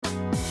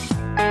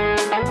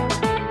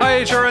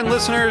HRN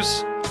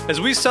listeners.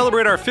 As we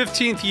celebrate our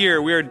 15th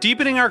year, we are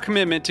deepening our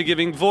commitment to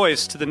giving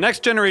voice to the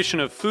next generation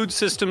of food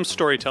systems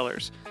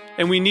storytellers,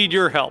 and we need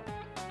your help.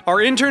 Our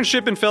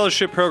internship and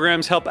fellowship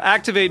programs help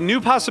activate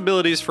new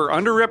possibilities for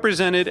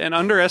underrepresented and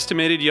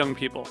underestimated young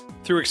people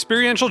through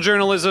experiential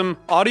journalism,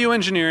 audio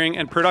engineering,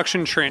 and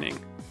production training.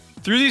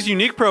 Through these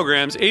unique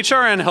programs,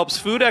 HRN helps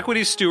food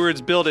equity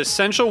stewards build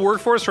essential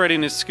workforce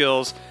readiness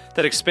skills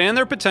that expand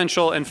their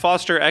potential and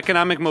foster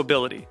economic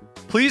mobility.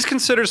 Please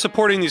consider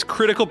supporting these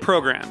critical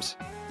programs.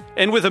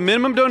 And with a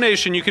minimum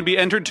donation, you can be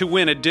entered to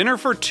win a dinner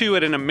for two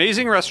at an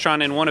amazing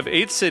restaurant in one of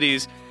 8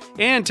 cities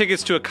and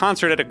tickets to a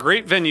concert at a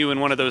great venue in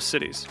one of those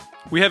cities.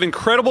 We have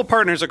incredible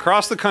partners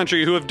across the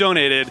country who have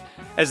donated,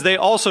 as they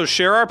also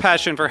share our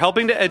passion for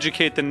helping to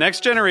educate the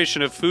next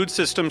generation of food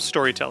systems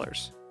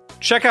storytellers.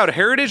 Check out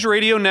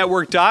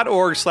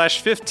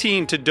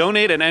heritageradionetwork.org/15 to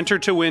donate and enter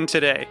to win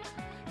today.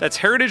 That's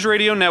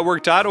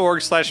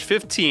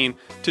heritageradionetwork.org/15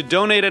 to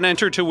donate and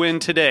enter to win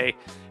today.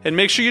 And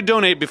make sure you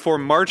donate before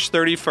March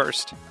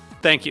 31st.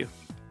 Thank you.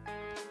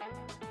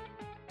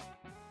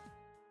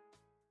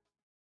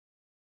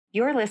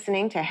 You're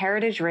listening to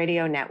Heritage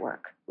Radio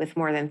Network. With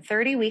more than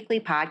 30 weekly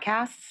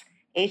podcasts,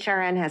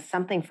 HRN has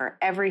something for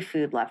every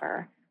food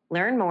lover.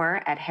 Learn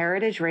more at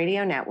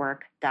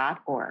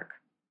heritageradionetwork.org.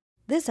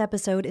 This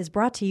episode is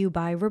brought to you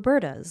by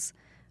Roberta's,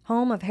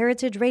 home of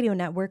Heritage Radio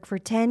Network for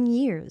 10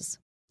 years.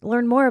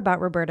 Learn more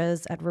about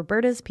Roberta's at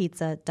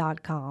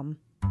robertaspizza.com.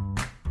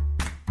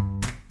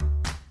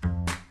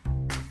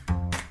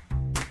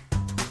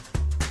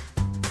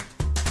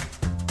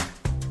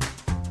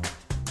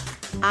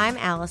 I'm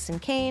Allison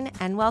Kane,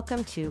 and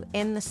welcome to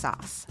In the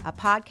Sauce, a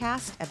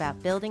podcast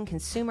about building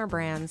consumer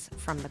brands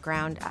from the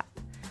ground up.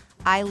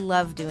 I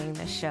love doing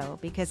this show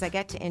because I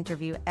get to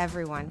interview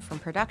everyone from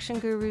production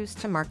gurus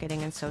to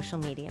marketing and social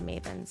media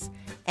mavens,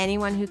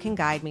 anyone who can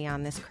guide me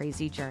on this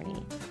crazy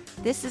journey.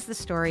 This is the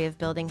story of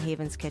building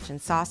Haven's Kitchen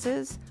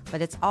sauces,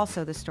 but it's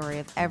also the story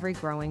of every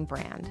growing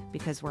brand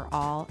because we're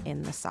all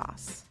in the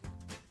sauce.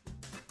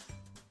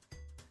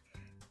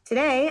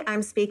 Today,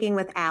 I'm speaking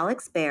with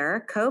Alex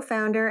Baer,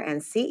 co-founder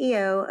and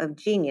CEO of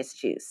Genius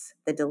Juice,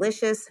 the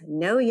delicious,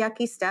 no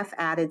yucky stuff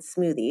added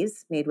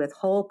smoothies made with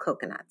whole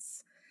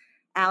coconuts.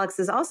 Alex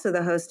is also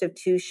the host of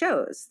 2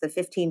 shows, the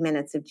 15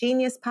 Minutes of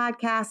Genius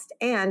podcast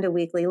and a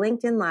weekly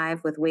LinkedIn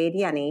Live with Wade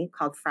Yenny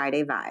called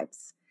Friday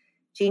Vibes.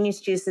 Genius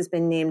Juice has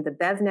been named the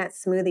BevNet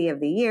Smoothie of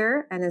the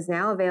Year and is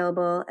now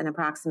available in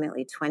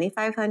approximately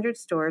 2,500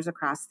 stores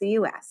across the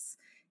U.S.,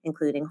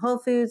 including Whole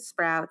Foods,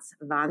 Sprouts,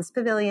 Vaughn's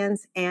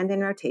Pavilions, and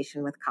in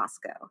rotation with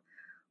Costco.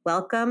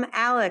 Welcome,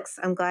 Alex.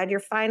 I'm glad you're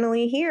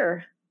finally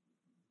here.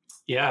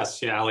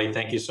 Yes, Allie,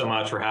 thank you so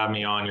much for having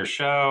me on your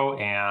show,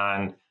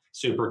 and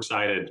super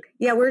excited.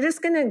 Yeah, we're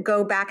just going to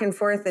go back and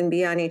forth and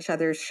be on each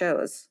other's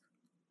shows.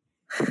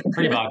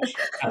 Pretty much.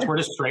 We're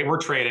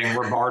trading,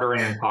 we're bartering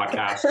in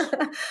podcasts.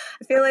 I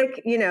feel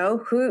like, we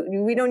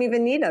don't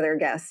even need other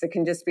guests. It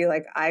can just be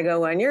like, I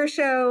go on your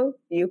show,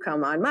 you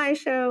come on my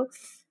show.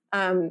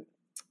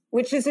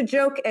 Which is a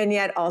joke and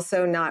yet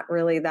also not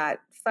really that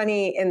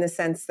funny in the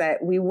sense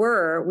that we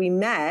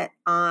met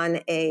on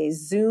a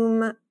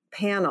Zoom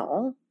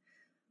panel.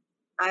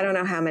 I don't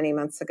know how many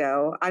months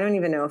ago. I don't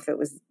even know if it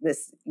was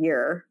this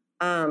year.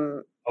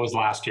 It was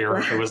last year.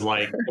 It was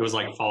like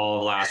fall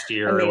of last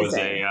year.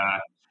 Amazing. It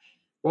was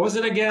what was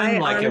it again? It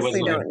was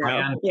like a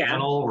brand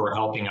panel. We're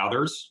helping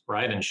others,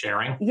 right? And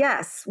sharing.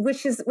 Yes,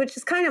 which is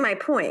kind of my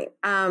point.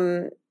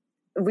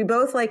 We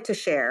both like to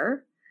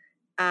share.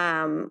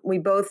 We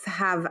both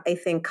have, I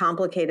think,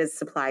 complicated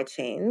supply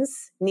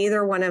chains.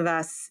 Neither one of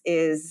us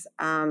is,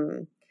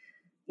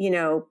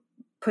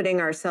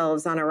 putting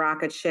ourselves on a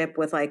rocket ship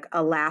with like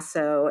a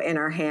lasso in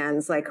our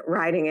hands, like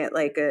riding it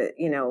like a,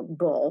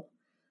 bull.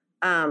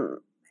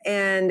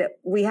 And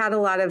we had a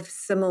lot of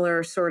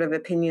similar sort of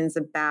opinions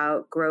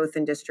about growth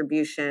and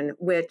distribution,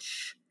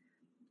 which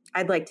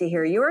I'd like to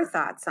hear your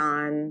thoughts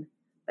on.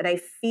 But I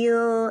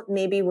feel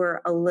maybe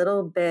we're a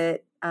little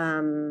bit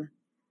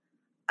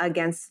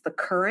against the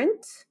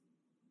current,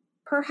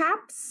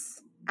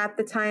 perhaps, at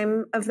the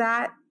time of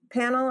that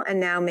panel. And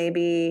now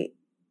maybe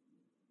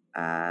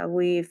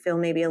we feel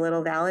maybe a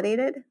little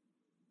validated.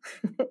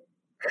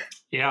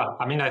 Yeah.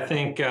 I mean, I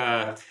think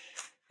in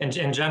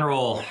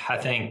general, I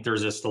think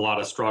there's just a lot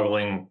of struggle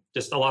and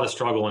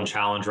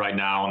challenge right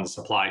now on the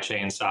supply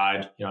chain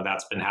side.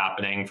 That's been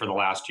happening for the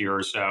last year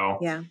or so.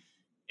 Yeah.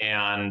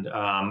 And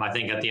I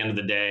think at the end of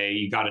the day,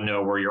 you got to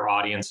know where your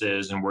audience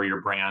is and where your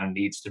brand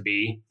needs to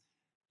be.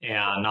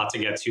 And not to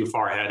get too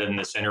far ahead in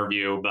this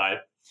interview,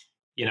 but,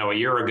 a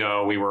year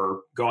ago we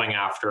were going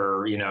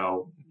after,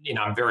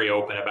 I'm very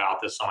open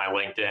about this on my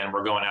LinkedIn.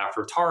 We're going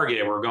after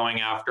Target, we're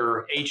going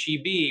after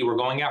HEB, we're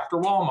going after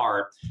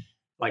Walmart,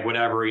 like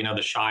whatever,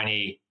 the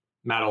shiny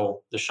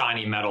metal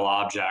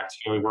object.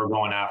 We're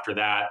going after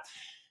that.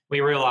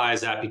 We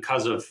realized that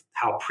because of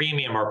how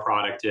premium our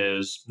product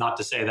is, not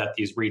to say that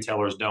these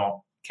retailers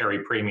don't carry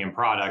premium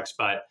products,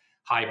 but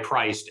high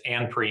priced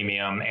and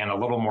premium and a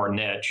little more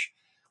niche,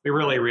 we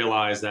really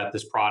realized that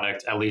this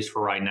product, at least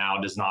for right now,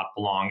 does not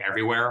belong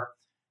everywhere.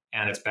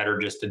 And it's better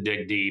just to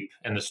dig deep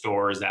in the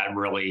stores that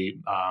really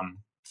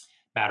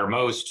matter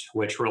most,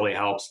 which really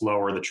helps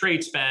lower the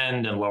trade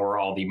spend and lower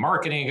all the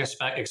marketing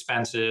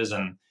expenses.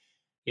 And,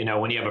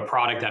 when you have a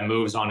product that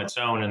moves on its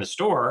own in the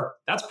store,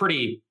 that's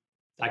pretty,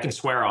 I can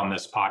swear on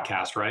this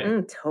podcast,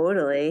 right?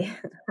 Totally.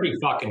 Pretty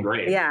fucking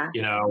great. Yeah.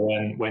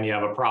 When you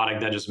have a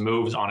product that just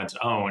moves on its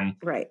own.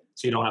 Right.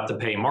 So you don't have to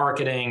pay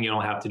marketing. You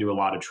don't have to do a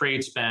lot of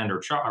trade spend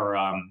or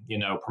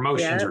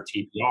promotions or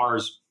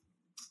TPRs.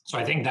 So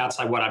I think that's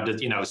like what I've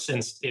done,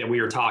 since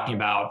we were talking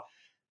about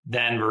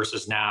then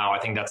versus now, I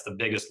think that's the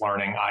biggest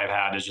learning I've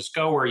had is just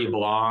go where you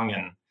belong.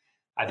 And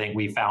I think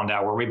we found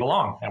out where we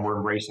belong and we're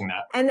embracing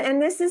that.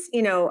 And this is,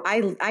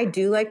 I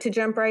do like to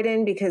jump right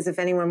in because if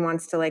anyone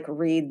wants to like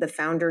read the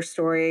founder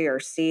story or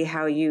see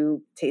how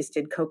you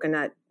tasted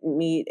coconut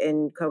meat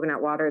and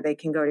coconut water, they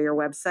can go to your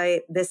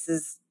website.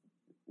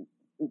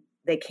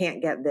 They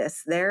can't get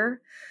this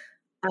there.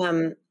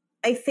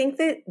 I think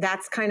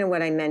that's kind of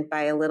what I meant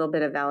by a little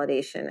bit of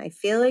validation. I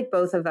feel like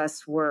both of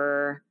us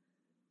we're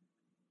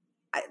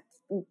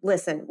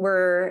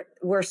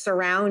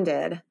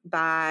surrounded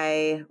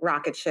by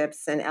rocket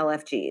ships and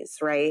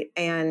LFGs, right?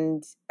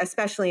 And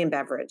especially in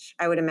beverage,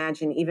 I would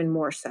imagine even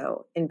more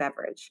so in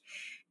beverage.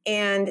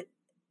 And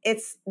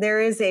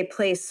there is a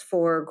place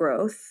for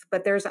growth,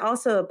 but there's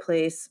also a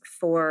place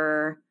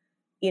for,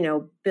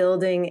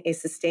 building a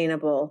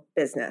sustainable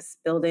business,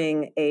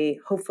 building a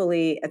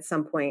hopefully at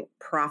some point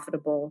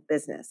profitable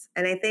business.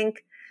 And I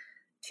think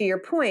to your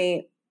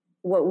point,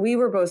 what we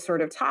were both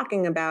sort of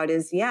talking about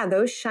is,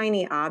 those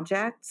shiny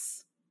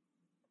objects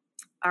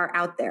are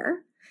out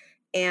there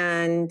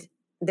and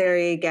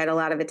they get a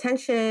lot of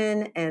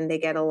attention and they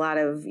get a lot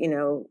of,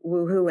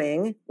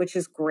 woo-hooing, which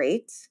is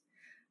great.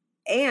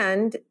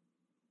 And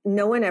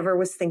no one ever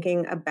was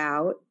thinking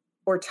about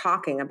or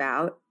talking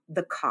about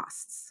the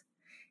costs.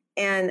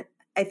 And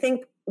I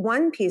think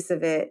one piece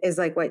of it is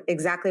like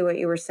exactly what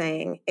you were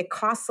saying. It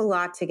costs a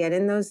lot to get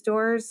in those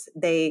doors.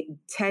 They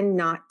tend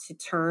not to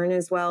turn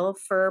as well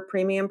for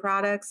premium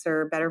products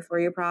or better for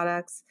you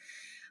products.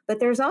 But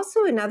there's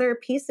also another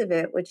piece of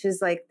it, which is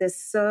like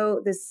this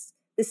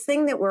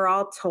thing that we're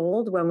all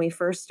told when we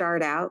first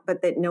start out,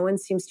 but that no one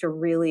seems to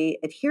really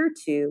adhere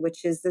to,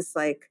 which is this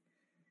like,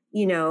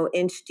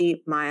 inch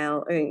deep,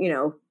 mile,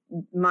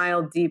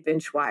 mile deep,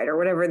 inch wide, or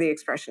whatever the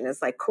expression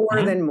is, like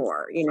core than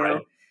more,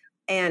 Right.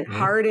 And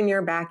hard in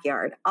your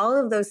backyard, all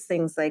of those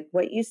things, like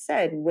what you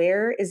said,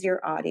 where is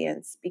your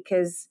audience?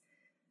 Because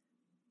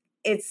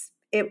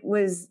there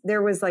was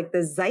like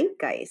the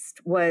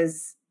zeitgeist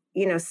was,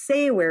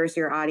 say, where's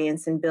your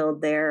audience and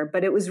build there.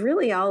 But it was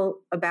really all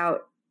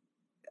about,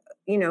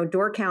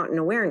 door count and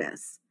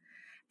awareness.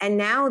 And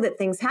now that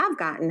things have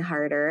gotten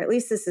harder, at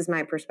least this is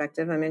my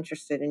perspective, I'm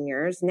interested in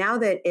yours. Now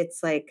that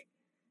it's like,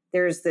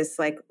 there's this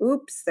like,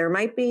 oops, there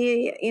might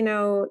be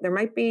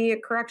a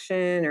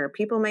correction or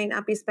people might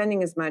not be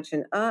spending as much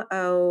and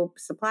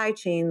supply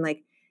chain.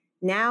 Like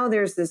now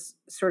there's this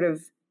sort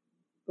of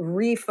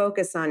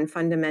refocus on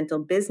fundamental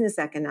business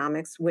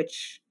economics,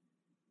 which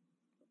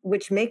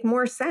make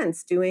more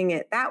sense doing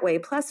it that way.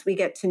 Plus we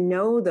get to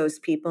know those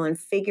people and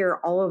figure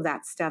all of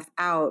that stuff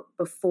out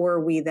before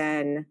we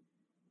then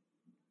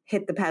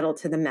hit the pedal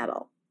to the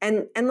metal.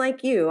 And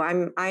like you,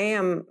 I'm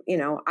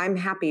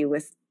happy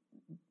with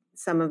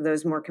some of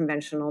those more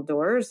conventional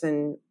doors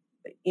and,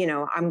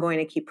 I'm going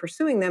to keep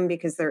pursuing them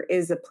because there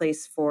is a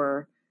place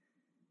for,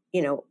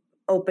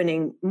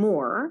 opening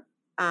more.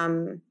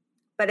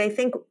 But I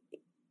think,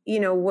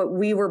 what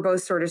we were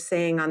both sort of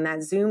saying on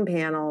that Zoom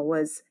panel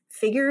was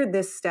figure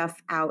this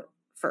stuff out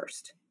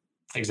first.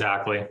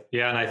 Exactly.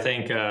 Yeah. And I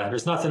think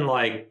there's nothing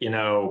like,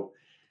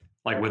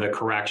 like with a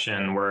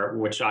correction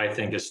which I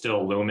think is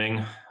still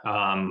looming.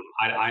 Not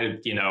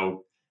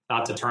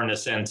to turn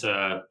this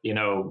into,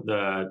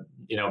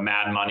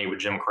 Mad Money with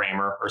Jim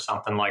Cramer or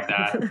something like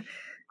that.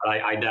 But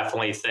I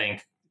definitely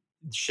think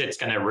shit's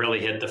going to really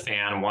hit the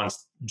fan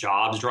once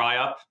jobs dry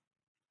up.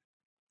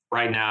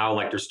 Right now,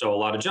 like there's still a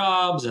lot of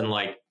jobs and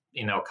like,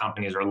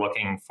 companies are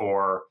looking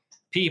for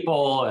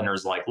people and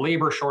there's like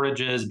labor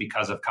shortages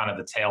because of kind of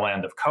the tail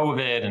end of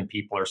COVID and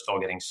people are still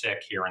getting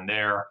sick here and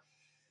there.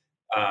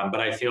 But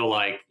I feel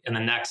like in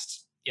the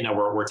next,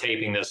 we're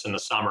taping this in the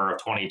summer of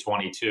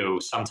 2022,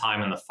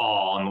 sometime in the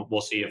fall, and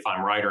we'll see if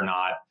I'm right or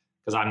not,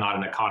 because I'm not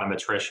an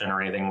econometrician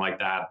or anything like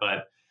that.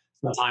 But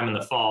sometime in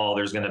the fall,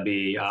 there's going to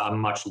be a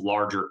much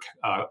larger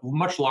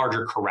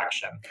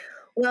correction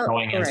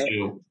going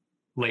into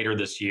later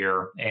this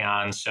year.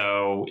 And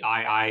so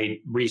I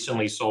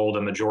recently sold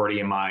a majority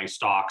of my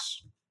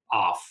stocks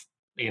off,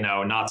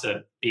 not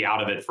to be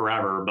out of it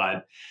forever,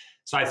 but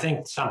so I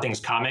think something's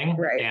coming,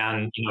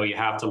 and, you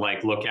have to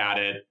like look at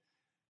it.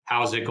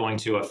 How is it going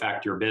to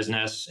affect your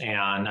business?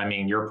 And I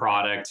mean, your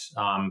product,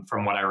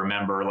 from what I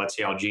remember, let's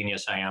see how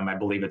genius I am. I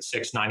believe it's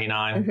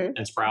 $6.99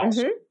 in Sprouts.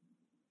 Mm-hmm.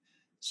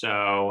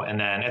 So, and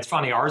then it's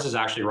funny, ours is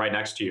actually right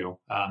next to you,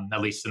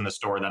 at least in the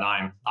store that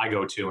I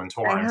go to in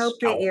Torrance. I hope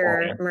that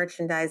you're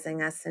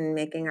merchandising us and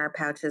making our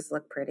pouches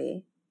look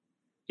pretty.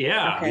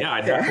 Yeah. Okay, yeah.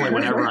 I definitely,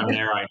 whenever I'm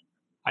there,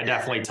 I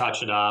definitely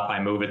touch it up. I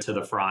move it to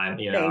the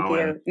front, you know. Thank you.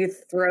 And, you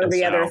throw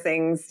the other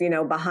things,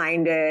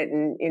 behind it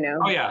and,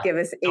 oh yeah, give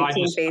us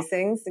 18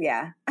 facings.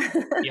 Yeah.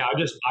 Yeah.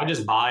 I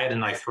just buy it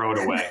and I throw it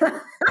away.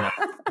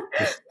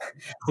 Just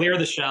clear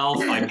the shelf.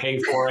 I pay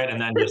for it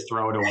and then just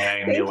throw it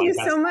away. And Thank you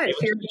so much.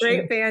 You're a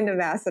great brand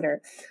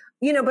ambassador.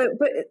 But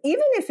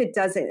even if it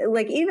doesn't,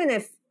 like, even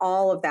if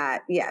all of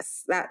that,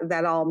 yes,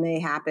 that all may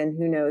happen,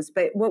 who knows?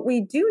 But what we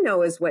do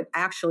know is what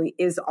actually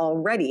is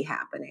already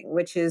happening,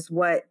 which is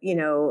what,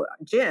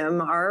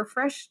 Jim, our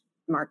fresh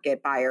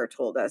market buyer,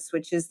 told us,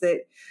 which is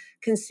that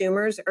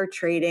consumers are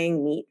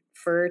trading meat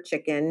for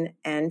chicken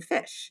and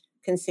fish.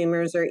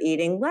 Consumers are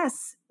eating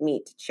less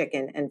meat,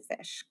 chicken, and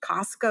fish.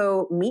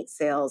 Costco meat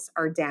sales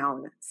are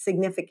down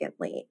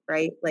significantly,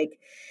 right? Like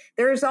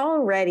there's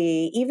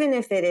already, even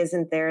if it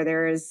isn't there,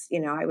 there is,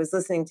 I was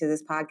listening to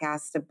this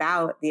podcast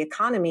about the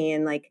economy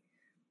and like,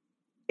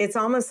 it's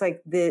almost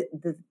like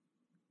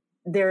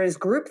there is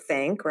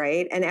groupthink,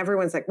 right? And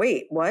everyone's like,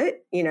 wait, what?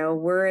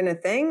 We're in a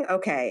thing?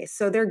 Okay.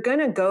 So they're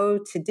going to go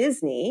to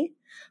Disney,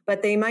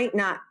 but they might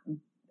not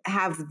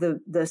have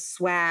the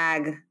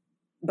swag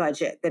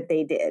budget that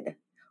they did,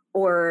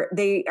 or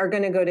they are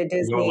going to go to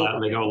Disney.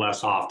 They go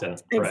less often.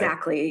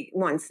 Exactly. Right?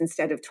 Once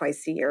instead of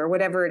twice a year or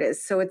whatever it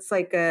is. So it's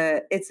like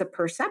it's a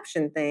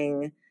perception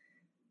thing.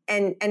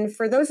 And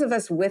for those of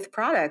us with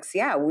products,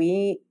 yeah,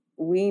 we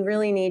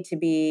really need to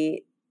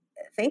be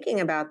thinking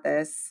about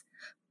this.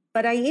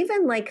 But I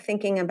even like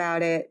thinking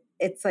about it.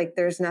 It's like,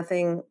 there's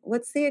nothing,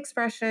 what's the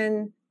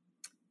expression?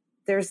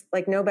 There's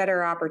like no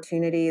better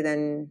opportunity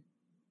than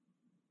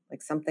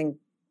like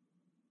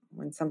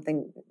when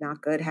something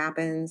not good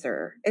happens,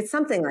 or it's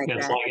something like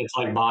that. It's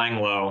like buying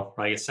low,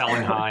 right? It's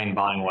selling high and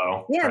buying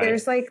low. Yeah. Right?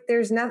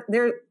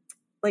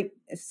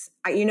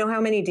 You know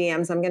how many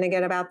DMs I'm going to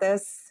get about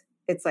this?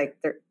 It's like,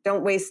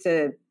 don't waste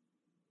a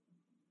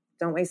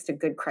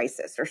good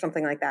crisis or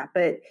something like that.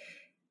 But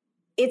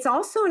it's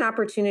also an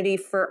opportunity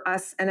for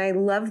us. And I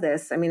love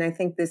this. I mean, I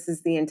think this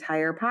is the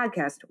entire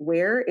podcast.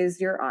 Where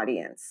is your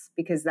audience?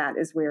 Because that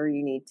is where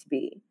you need to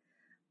be.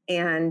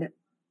 And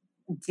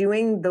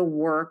doing the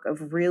work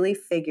of really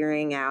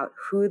figuring out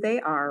who they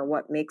are,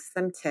 what makes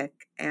them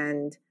tick,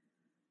 and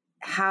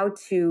how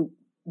to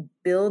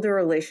build a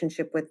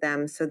relationship with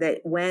them so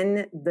that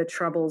when the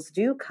troubles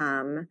do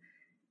come,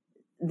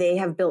 they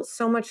have built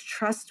so much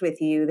trust with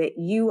you that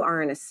you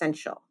are an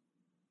essential.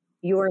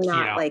 You are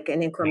not like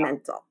an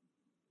incremental.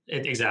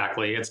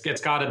 Exactly.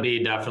 It's got to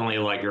be definitely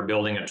like you're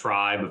building a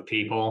tribe of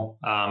people.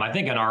 I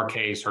think in our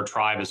case, our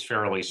tribe is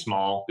fairly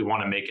small. We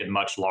want to make it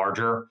much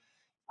larger.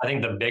 I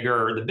think the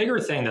bigger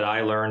thing that I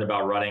learned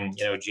about running,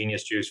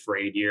 Genius Juice for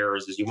 8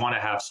 years is you want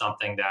to have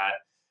something that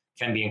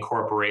can be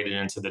incorporated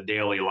into the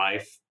daily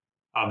life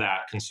of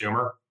that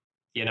consumer.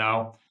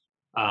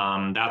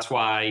 That's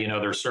why,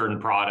 there's certain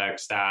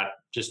products that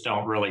just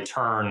don't really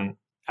turn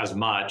as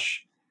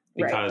much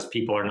because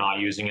people are not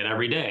using it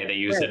every day. They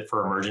use it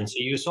for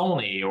emergency use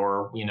only,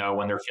 or,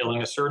 when they're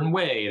feeling a certain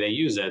way, they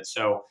use it.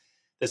 So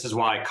this is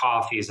why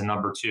coffee is the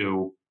number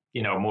 2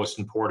 most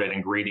important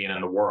ingredient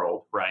in the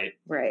world, right?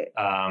 Right.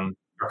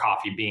 Or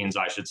coffee beans,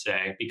 I should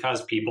say,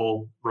 because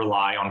people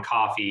rely on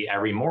coffee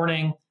every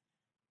morning,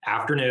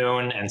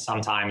 afternoon, and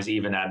sometimes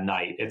even at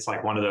night. It's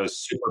like one of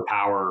those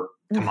superpower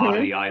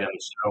commodity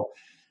items. So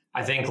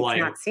I think like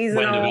it's not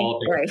seasonal,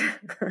 right?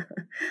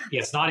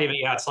 It's not even,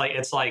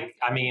 it's like,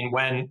 I mean,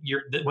 when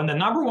the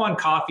number 1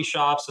 coffee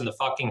shops in the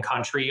fucking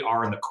country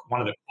are in one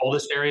of the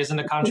coldest areas in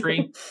the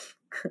country,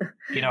 or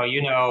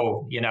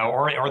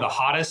the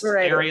hottest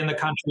area in the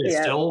country is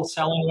still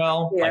selling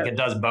well. Like it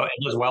does both.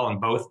 It does well in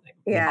both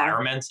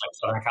environments, like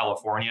Southern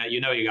California. You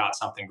got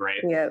something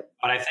great.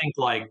 But I think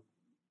like,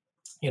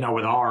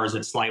 with ours,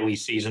 it's slightly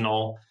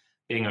seasonal.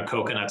 Being a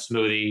coconut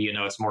smoothie,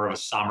 it's more of a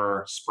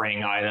summer,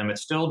 spring item. It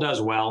still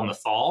does well in the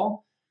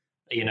fall,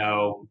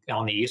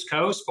 on the East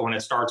Coast. But when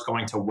it starts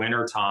going to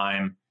winter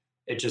time,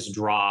 it just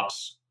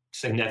drops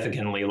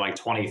significantly, like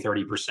 20,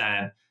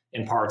 30%.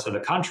 In parts of the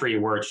country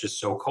where it's just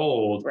so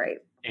cold. Right.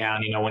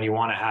 And, when you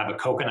want to have a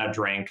coconut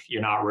drink,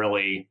 you're not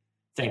really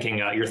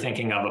you're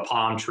thinking of a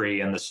palm tree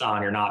in the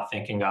sun. You're not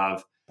thinking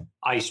of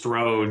iced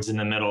roads in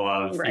the middle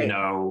of,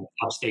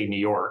 upstate New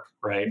York.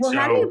 Right. Well,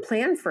 how do you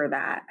plan for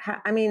that?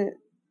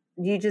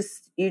 You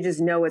just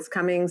know it's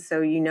coming.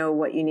 So you know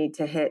what you need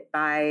to hit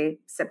by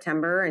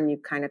September, and you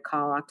kind of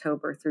call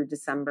October through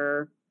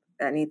December.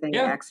 Anything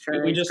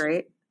extra is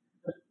great.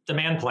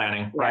 Demand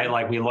planning, right?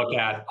 Like we look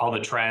at all the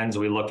trends,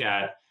 we look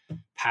at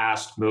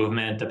past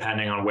movement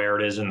depending on where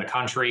it is in the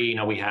country.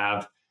 We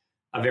have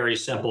a very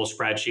simple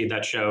spreadsheet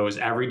that shows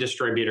every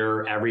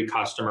distributor, every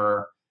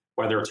customer,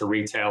 whether it's a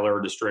retailer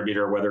or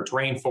distributor, whether it's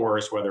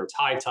Rainforest, whether it's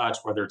High Touch,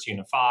 whether it's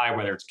Unify,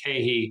 whether it's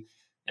KeHE,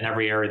 in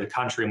every area of the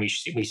country. And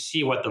we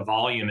see what the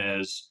volume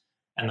is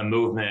and the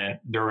movement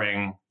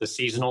during the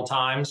seasonal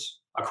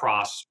times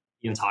across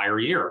the entire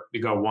year. We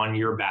go 1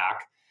 year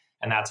back,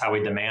 and that's how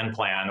we demand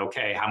plan.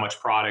 Okay, how much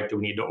product do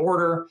we need to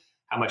order?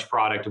 How much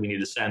product do we need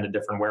to send to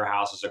different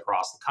warehouses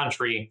across the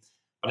country?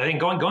 But I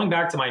think going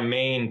back to my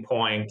main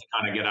point to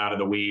kind of get out of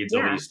the weeds,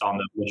 at least on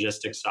the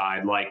logistics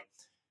side, like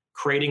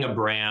creating a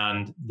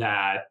brand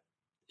that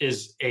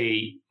is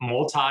a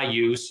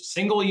multi-use,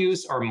 single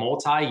use or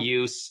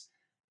multi-use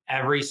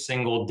every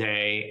single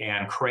day,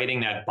 and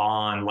creating that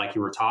bond like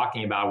you were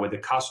talking about with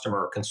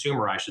the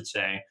consumer, I should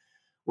say,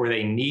 where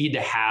they need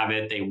to have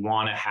it, they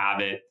want to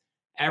have it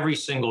every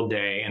single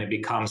day, and it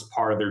becomes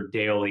part of their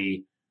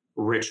daily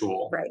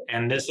ritual. Right.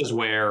 And this is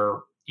where,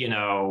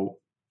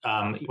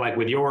 like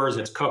with yours,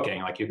 it's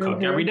cooking. Like you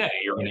cook every day.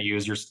 You're going to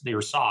use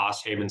your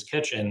sauce, Haven's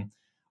Kitchen,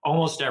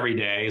 almost every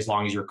day, as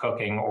long as you're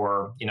cooking,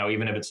 or,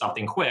 even if it's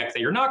something quick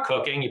that you're not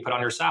cooking, you put on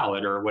your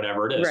salad or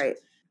whatever it is. Right.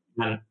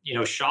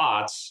 And,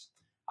 shots,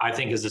 I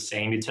think, is the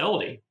same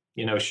utility.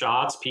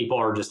 Shots, people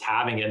are just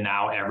having it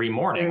now every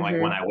morning.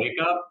 Like when I wake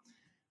up,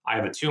 I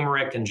have a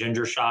turmeric and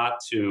ginger shot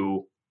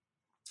to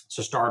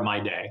start my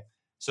day.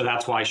 So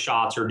that's why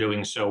shots are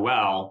doing so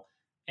well.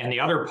 And the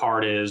other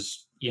part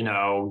is,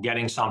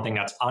 getting something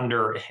that's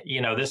under,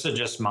 this is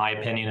just my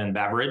opinion in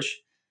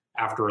beverage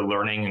after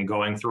learning and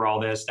going through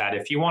all this, that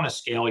if you want to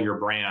scale your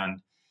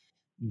brand,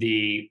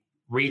 the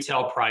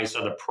retail price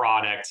of the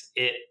product,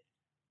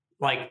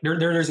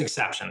 there's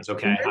exceptions.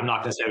 Okay. I'm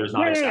not going to say there's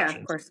not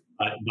exceptions, of course.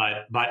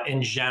 but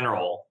in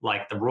general,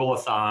 like the rule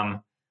of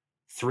thumb,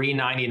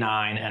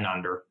 $3.99 and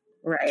under,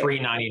 right.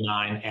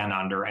 $3.99 and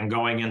under, and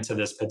going into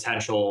this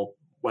potential,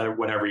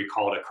 whatever you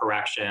call it, a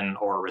correction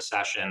or a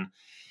recession,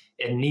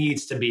 it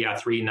needs to be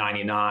at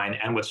 $3.99.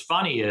 And what's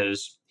funny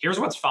is, here's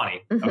what's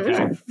funny.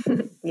 Okay.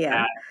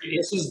 Yeah.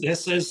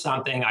 This is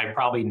something I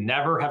probably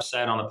never have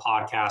said on the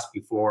podcast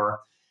before,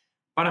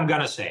 but I'm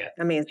going to say it.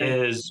 Amazing.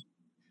 Is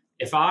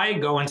if I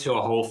go into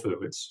a Whole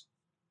Foods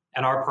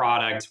and our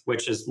product,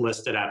 which is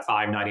listed at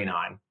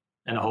 $5.99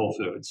 in a Whole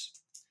Foods,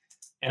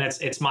 and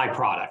it's my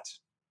product,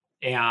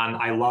 and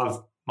I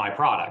love my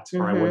product,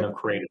 or I wouldn't have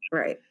created it.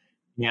 Right.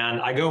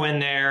 And I go in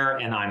there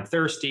and I'm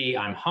thirsty,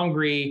 I'm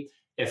hungry.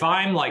 If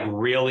I'm like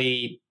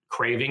really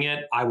craving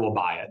it, I will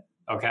buy it.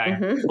 Okay.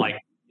 Like,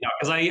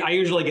 because I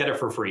usually get it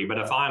for free. But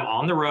if I'm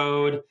on the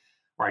road,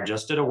 or I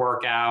just did a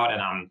workout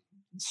and I'm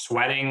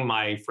sweating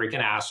my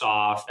freaking ass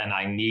off and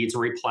I need to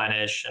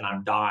replenish and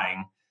I'm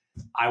dying,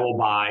 I will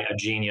buy a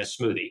Genius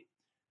smoothie.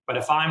 But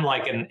if I'm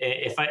like,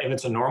 if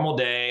it's a normal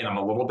day and I'm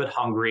a little bit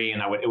hungry,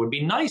 and it would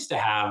be nice to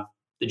have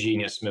the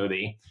Genius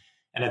smoothie,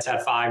 and it's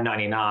at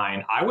 $5.99,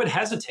 I would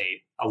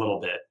hesitate a little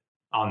bit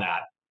on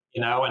that,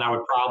 and I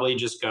would probably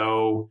just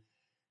go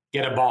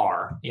get a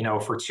bar,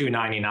 for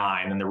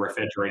 $2.99 in the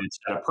refrigerated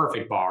set, a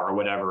Perfect Bar or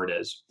whatever it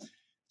is.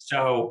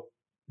 So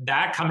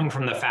that coming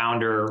from the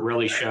founder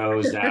really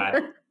shows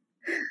that,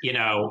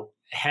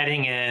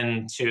 heading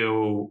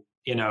into,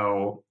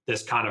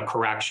 this kind of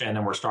correction,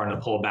 and we're starting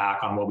to pull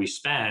back on what we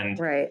spend.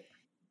 Right.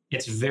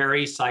 It's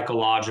very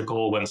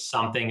psychological when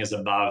something is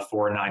above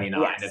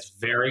 $4.99. Yes. It's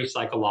very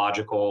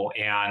psychological.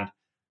 And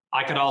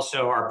I could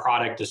also, our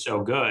product is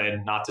so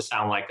good, not to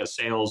sound like a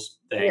sales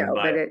thing,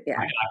 but I can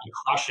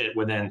crush it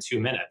within 2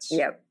 minutes.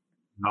 Yep.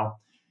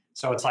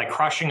 So it's like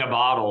crushing a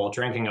bottle,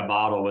 drinking a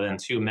bottle within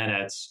 2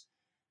 minutes,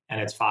 and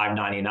it's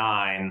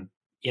 $5.99.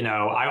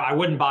 I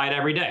wouldn't buy it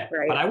every day,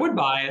 but I would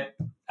buy it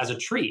as a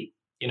treat,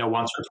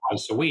 once or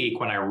twice a week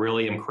when I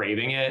really am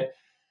craving it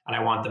and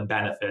I want the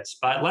benefits.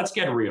 But let's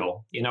get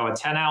real. A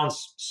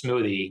 10-ounce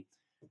smoothie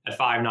at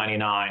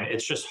 $5.99,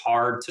 it's just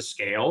hard to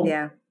scale.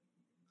 Yeah.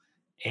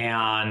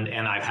 And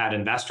I've had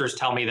investors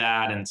tell me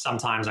that, and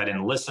sometimes I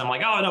didn't listen. I'm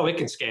like, oh no, it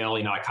can scale.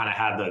 I kind of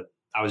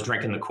I was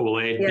drinking the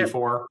Kool-Aid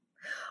before.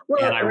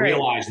 Well, and I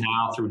realize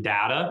now through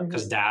data,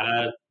 because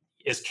data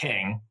is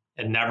king.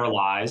 It never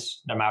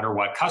lies, no matter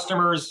what.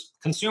 Consumers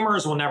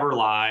will never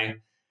lie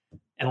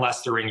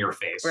unless they're in your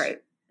face. Right.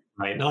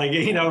 Like,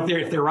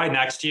 if they're right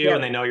next to you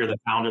and they know you're the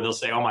founder, they'll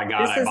say, oh my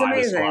God, I buy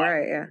this.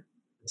 Right. Yeah.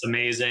 It's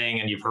amazing.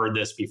 And you've heard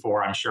this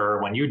before, I'm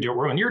sure, when you're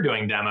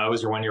doing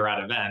demos or when you're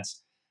at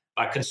events.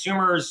 But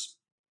consumers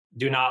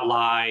do not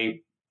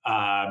lie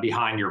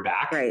behind your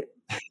back. Right.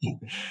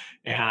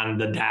 And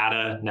the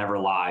data never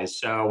lies.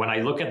 So when I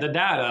look at the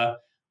data,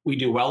 we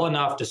do well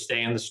enough to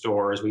stay in the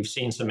stores. We've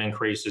seen some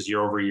increases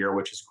year over year,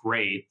 which is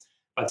great.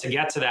 But to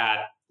get to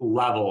that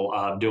level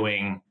of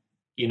doing,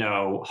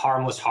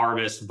 Harmless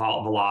Harvest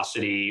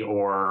velocity,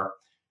 or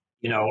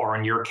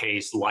in your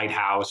case,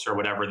 Lighthouse, or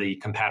whatever the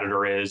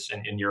competitor is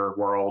in your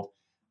world,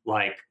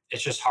 like,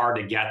 it's just hard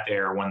to get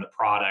there when the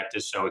product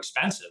is so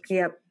expensive.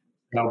 Yep.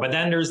 But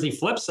then there's the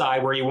flip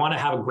side where you want to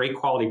have a great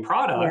quality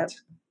product,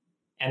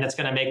 and it's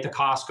going to make the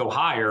cost go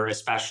higher,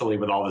 especially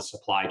with all the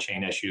supply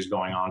chain issues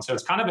going on. So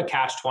it's kind of a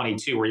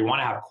catch-22 where you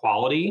want to have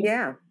quality,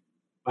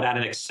 but at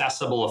an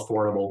accessible,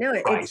 affordable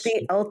price.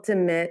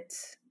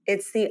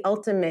 It's the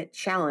ultimate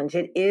challenge.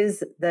 It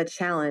is the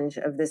challenge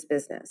of this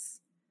business.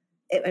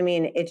 The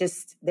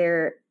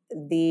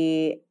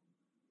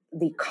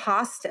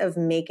cost of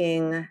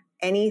making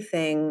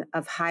anything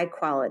of high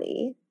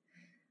quality,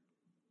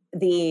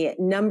 the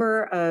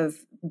number of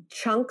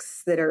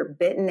chunks that are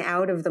bitten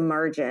out of the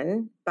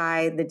margin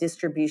by the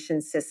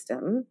distribution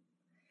system,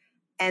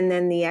 and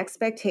then the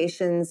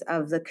expectations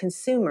of the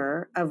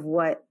consumer of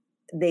what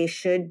they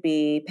should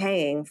be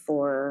paying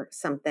for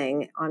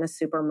something on a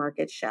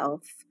supermarket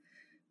shelf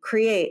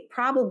create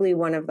probably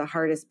one of the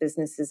hardest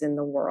businesses in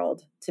the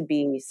world to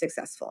be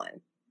successful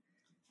in.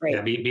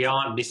 Right.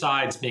 Yeah,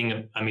 besides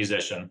being a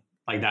musician,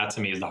 like that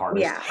to me is the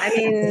hardest. Yeah. I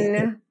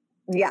mean,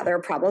 yeah, there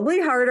are probably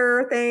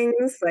harder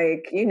things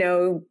like,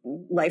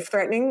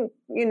 life-threatening,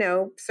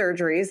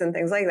 surgeries and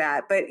things like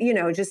that. But,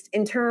 just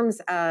in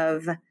terms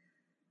of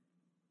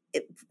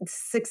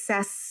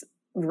success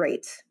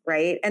rate,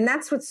 right? And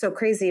that's what's so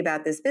crazy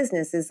about this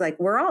business is like,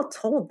 we're all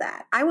told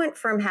that. I went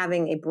from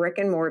having a brick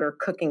and mortar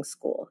cooking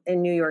school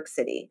in New York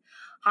City.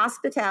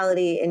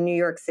 Hospitality in New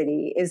York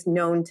City is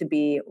known to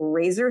be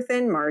razor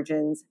thin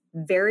margins,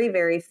 very,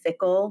 very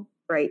fickle,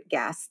 right,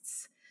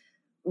 guests.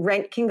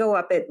 Rent can go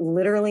up at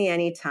literally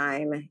any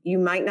time. You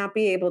might not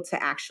be able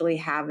to actually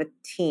have a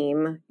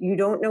team. You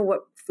don't know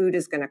what food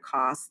is going to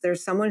cost.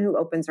 There's someone who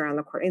opens around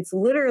the corner. It's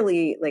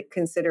literally like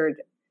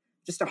considered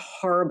just a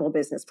horrible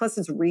business. Plus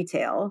it's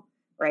retail,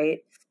 right?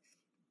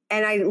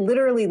 And I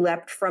literally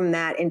leapt from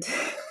that into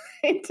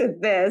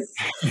this.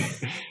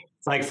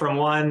 It's like from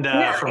one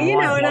to from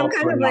one and I'm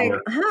kind of like,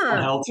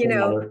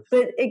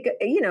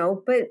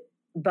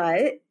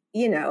 but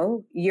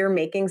you're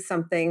making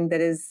something that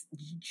is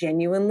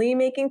genuinely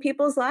making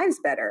people's lives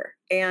better.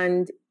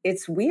 And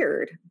it's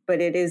weird,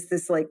 but it is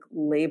this like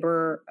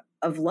labor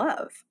of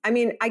love. I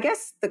mean, I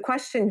guess the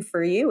question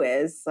for you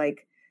is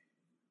like,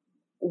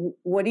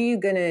 what are you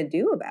going to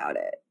do about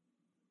it?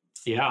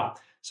 Yeah.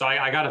 So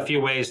I got a few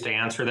ways to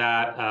answer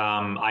that.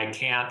 I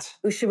can't.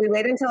 Should we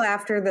wait until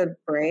after the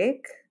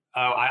break?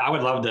 I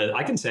would love to.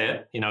 I can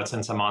say it,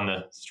 since I'm on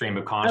the stream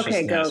of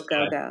consciousness.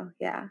 Okay, go.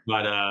 Yeah.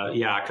 But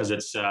because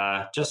it's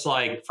just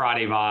like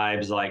Friday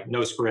vibes, like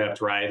no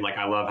script, right? Like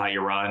I love how you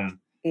run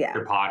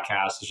your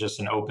podcast. It's just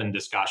an open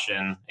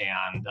discussion,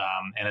 and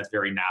it's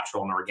very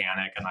natural and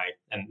organic,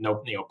 and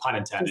no pun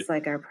intended. Just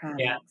like our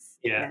products.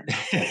 Yeah.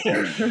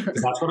 Because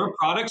that's what our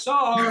products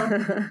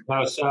are.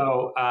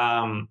 So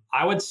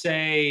I would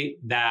say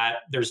that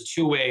there's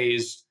two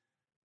ways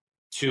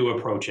to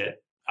approach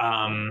it.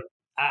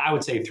 I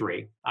would say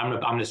three. I'm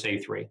going to say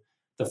three.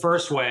 The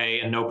first way,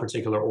 in no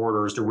particular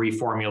order, is to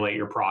reformulate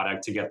your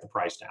product to get the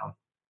price down.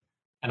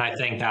 And I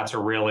think that's a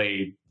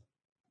really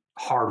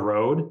hard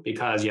road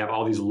because you have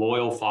all these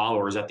loyal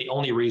followers that the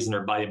only reason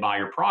they buy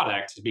your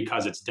product is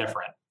because it's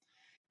different.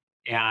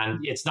 And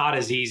it's not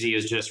as easy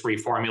as just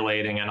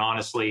reformulating. And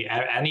honestly,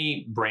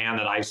 any brand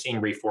that I've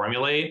seen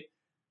reformulate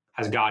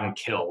has gotten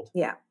killed.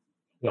 Yeah.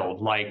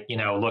 Killed. Like,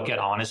 look at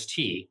Honest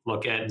Tea,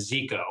 look at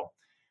Zico.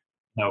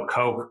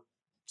 Coke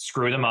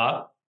screw them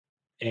up,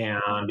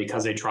 and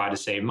because they try to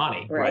save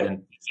money, right?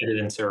 And fit it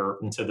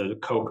into the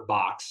Coke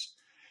box.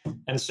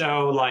 And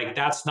so like,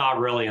 that's not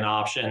really an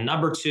option.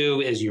 Number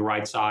two is you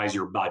right size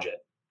your budget.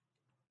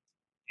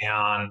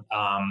 And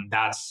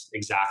that's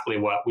exactly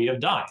what we have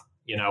done.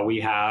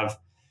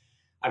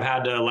 I've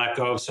had to let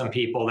go of some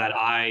people that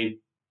I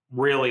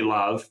really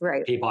love,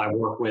 people I've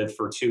worked with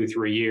for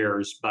 2-3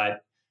 years,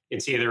 but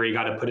it's either you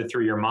got to put it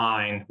through your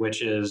mind,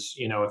 which is,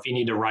 if you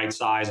need to right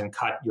size and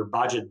cut your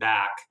budget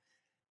back,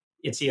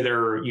 it's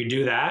either you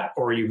do that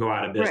or you go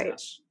out of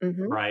business,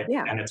 right?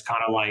 Yeah. And it's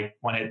kind of like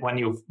when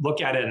you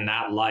look at it in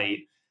that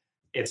light,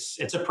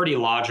 it's a pretty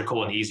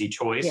logical and easy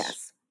choice.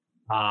 Yes.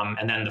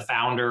 And then the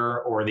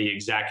founder or the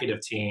executive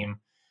team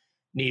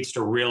needs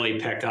to really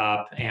pick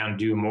up and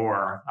do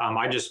more.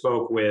 I just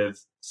spoke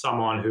with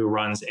someone who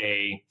runs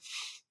it's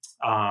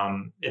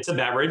a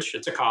beverage,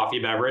 it's a coffee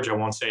beverage. I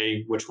won't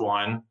say which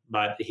one,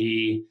 but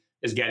he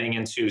is getting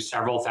into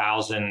several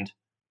thousand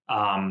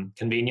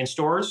convenience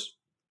stores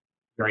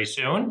very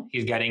soon.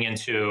 He's getting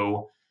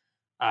into,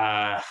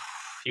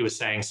 he was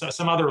saying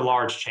some other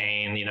large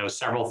chain,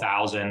 several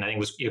thousand. I think it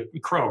was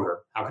Kroger.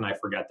 How can I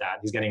forget that?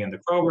 He's getting into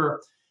Kroger.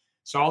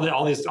 So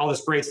all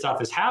this great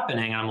stuff is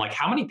happening. And I'm like,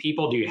 how many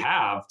people do you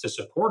have to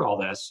support all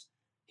this?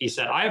 He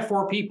said, I have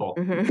 4 people,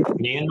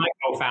 me and my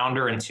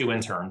co-founder and 2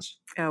 interns.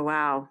 Oh,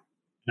 wow.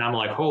 And I'm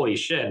like, holy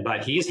shit.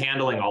 But he's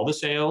handling all the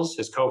sales.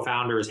 His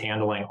co-founder is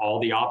handling all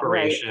the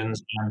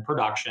operations and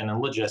production and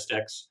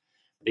logistics.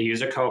 They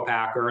use a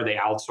co-packer. They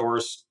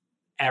outsource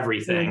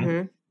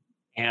everything.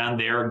 And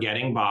they're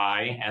getting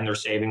by and they're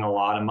saving a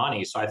lot of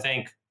money. So I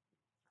think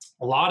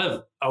a lot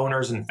of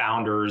owners and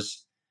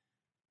founders,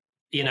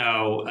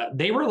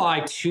 they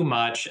rely too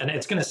much, and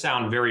it's going to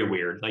sound very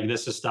weird. Like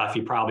this is stuff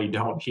you probably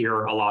don't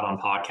hear a lot on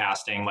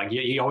podcasting. Like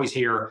you always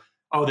hear,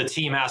 oh, the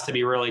team has to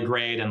be really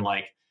great and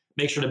like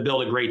make sure to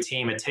build a great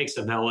team. It takes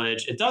a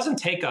village. It doesn't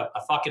take a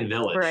fucking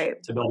village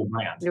to build a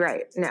brand.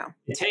 Right. No.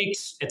 It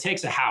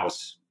takes a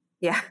house.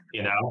 Yeah.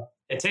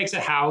 It takes a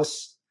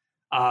house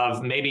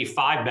of maybe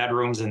 5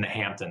 bedrooms in the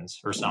Hamptons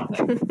or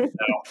something.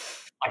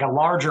 Like a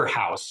larger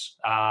house,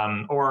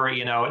 or,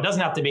 it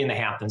doesn't have to be in the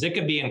Hamptons. It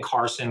could be in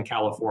Carson,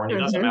 California. It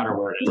doesn't matter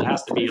where it is. It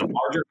has to be a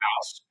larger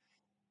house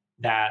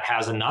that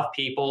has enough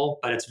people,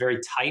 but it's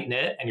very tight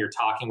knit and you're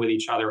talking with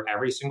each other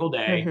every single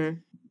day. And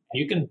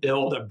you can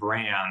build a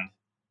brand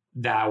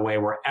that way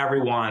where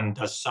everyone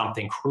does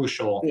something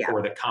crucial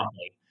for the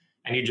company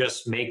and you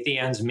just make the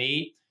ends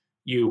meet.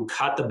 You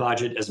cut the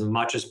budget as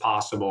much as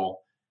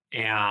possible.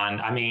 And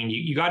I mean,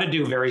 you got to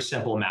do very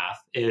simple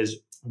math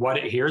is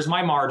here's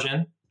my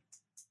margin.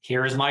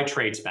 Here's my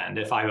trade spend.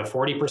 If I have a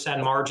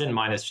 40% margin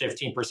minus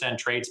 15%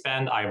 trade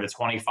spend, I have a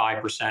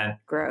 25%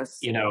 gross,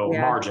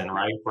 margin,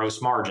 right?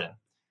 Gross margin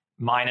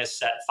minus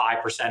set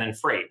 5% in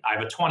freight. I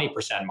have a 20%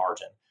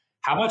 margin.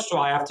 How much do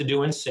I have to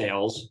do in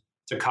sales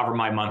to cover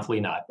my monthly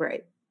nut?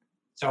 Right.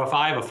 So if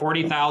I have a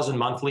 40,000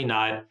 monthly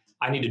nut,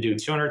 I need to do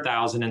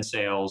 200,000 in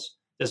sales.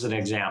 This is an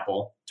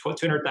example,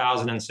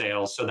 200,000 in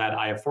sales so that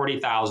I have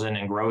 40,000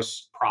 in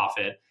gross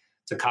profit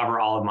to cover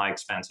all of my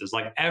expenses.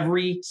 Like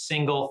every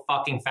single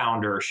fucking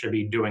founder should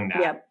be doing that.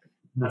 Yep.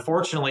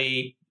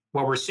 Unfortunately,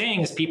 what we're seeing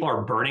is people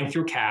are burning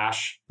through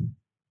cash,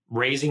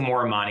 raising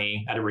more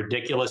money at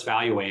ridiculous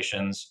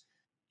valuations,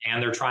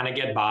 and they're trying to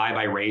get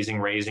by raising.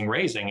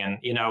 And,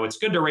 it's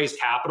good to raise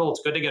capital.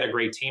 It's good to get a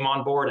great team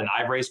on board, and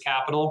I've raised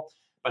capital.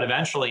 But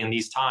eventually in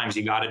these times,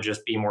 you got to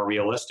just be more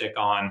realistic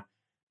on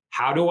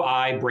how do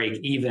I break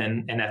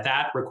even? And if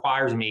that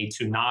requires me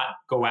to not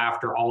go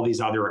after all these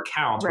other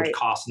accounts, which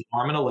cost an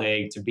arm and a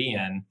leg to be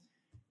in,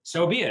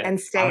 so be it. And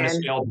stay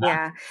in.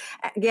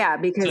 Yeah.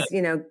 Because,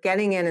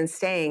 getting in and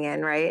staying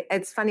in, right?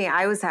 It's funny.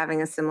 I was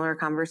having a similar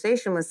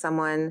conversation with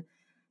someone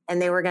and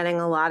they were getting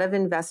a lot of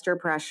investor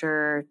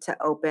pressure to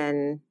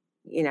open,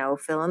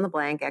 fill in the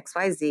blank,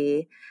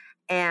 XYZ.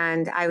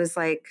 And I was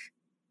like,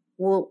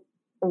 well,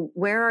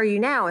 where are you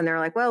now? And they're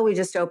like, well, we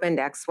just opened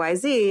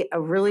XYZ, a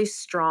really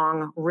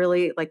strong,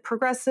 really like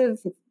progressive,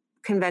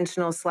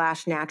 conventional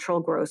 /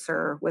 natural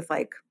grocer with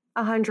like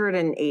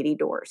 180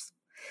 doors.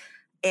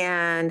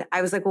 And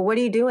I was like, well, what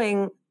are you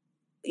doing?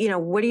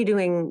 What are you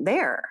doing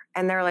there?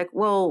 And they're like,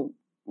 well,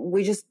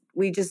 we're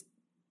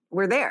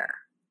there,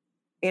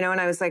 and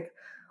I was like,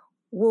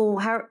 well,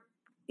 how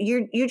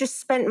you just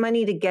spent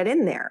money to get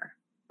in there.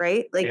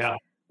 Right. Like,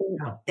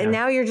 and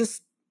now you're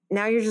just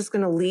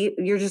going to leave.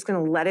 You're just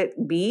going to let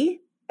it be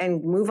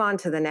and move on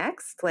to the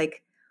next.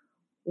 Like,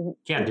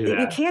 can't do that.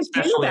 You can't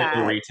especially do that.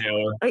 In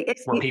retailer,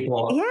 where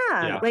people,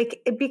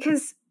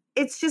 because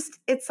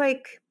it's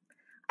like,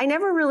 I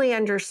never really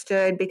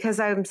understood because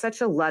I'm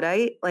such a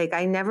Luddite. Like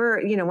I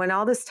never, when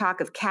all this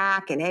talk of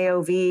CAC and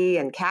AOV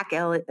and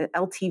CAC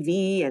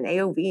LTV and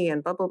AOV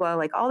and blah, blah, blah,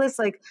 like all this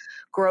like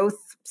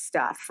growth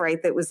stuff,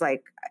 right? That was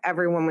like,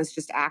 everyone was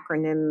just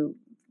acronym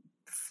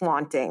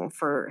flaunting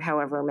for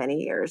however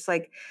many years.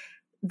 Like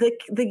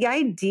the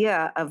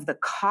idea of the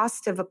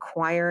cost of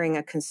acquiring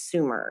a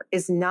consumer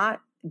is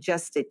not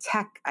just a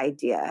tech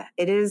idea.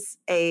 It is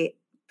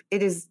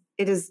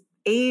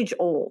age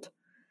old.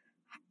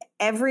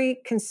 Every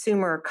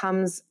consumer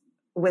comes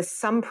with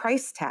some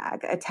price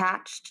tag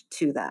attached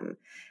to them.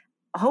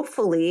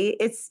 Hopefully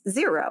it's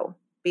zero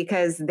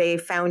because they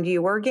found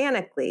you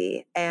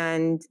organically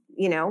and,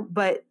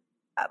 but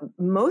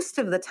most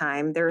of the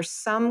time there's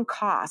some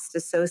cost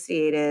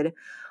associated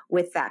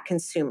with that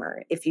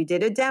consumer. If you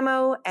did a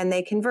demo and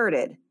they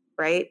converted,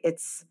 right?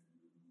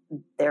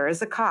 There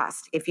is a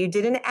cost. If you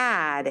did an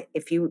ad,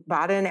 if you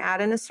bought an ad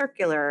in a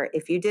circular,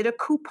 if you did a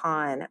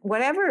coupon,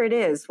 whatever it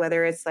is,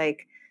 whether it's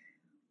like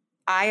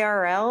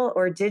IRL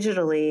or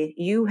digitally,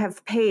 you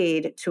have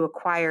paid to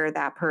acquire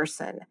that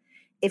person.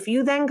 If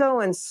you then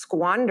go and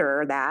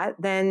squander that,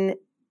 then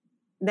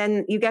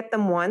you get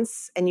them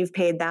once and you've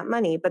paid that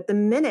money. But the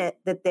minute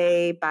that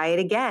they buy it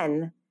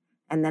again,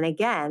 and then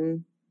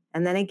again,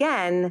 and then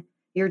again,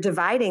 you're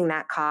dividing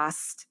that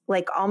cost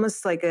like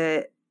almost like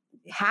a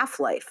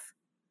half-life,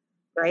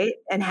 right?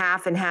 And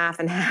half and half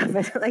and half.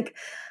 Like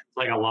it's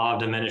like a law of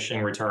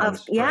diminishing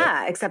returns.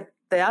 Yeah, except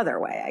the other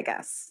way, I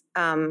guess.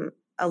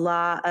 A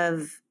law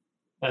of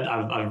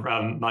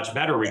much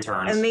better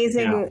returns.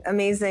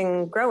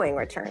 Amazing growing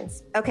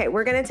returns. Okay,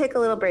 we're going to take a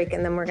little break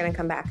and then we're going to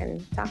come back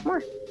and talk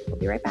more. We'll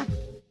be right back.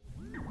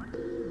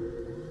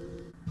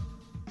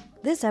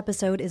 This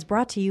episode is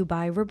brought to you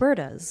by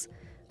Roberta's,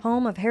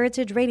 home of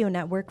Heritage Radio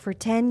Network for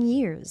 10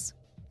 years.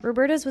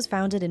 Roberta's was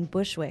founded in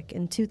Bushwick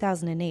in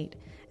 2008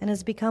 and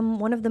has become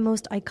one of the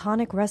most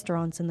iconic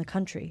restaurants in the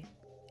country.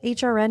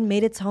 HRN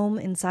made its home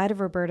inside of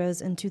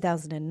Roberta's in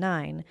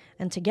 2009,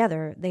 and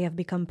together they have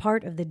become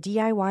part of the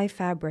DIY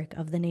fabric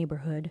of the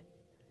neighborhood.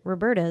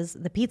 Roberta's,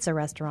 the pizza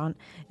restaurant,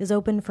 is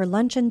open for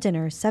lunch and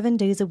dinner 7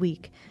 days a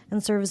week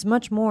and serves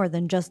much more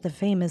than just the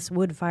famous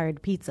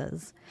wood-fired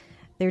pizzas.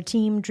 Their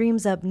team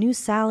dreams up new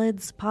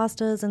salads,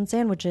 pastas, and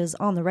sandwiches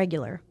on the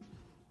regular.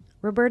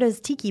 Roberta's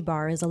Tiki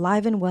Bar is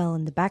alive and well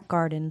in the back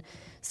garden,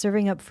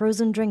 serving up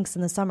frozen drinks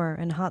in the summer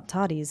and hot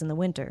toddies in the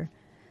winter.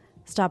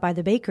 Stop by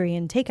the bakery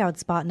and takeout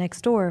spot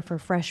next door for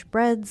fresh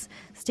breads,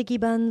 sticky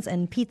buns,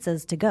 and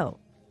pizzas to go.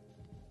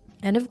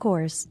 And of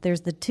course,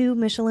 there's the 2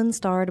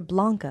 Michelin-starred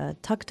Blanca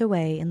tucked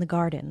away in the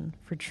garden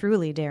for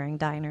truly daring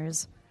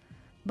diners.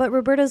 But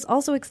Roberta's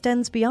also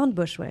extends beyond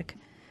Bushwick,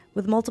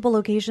 with multiple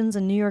locations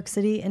in New York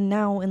City and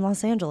now in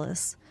Los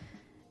Angeles.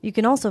 You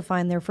can also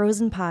find their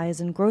frozen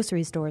pies in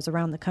grocery stores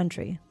around the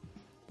country.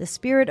 The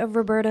spirit of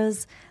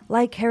Roberta's,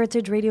 like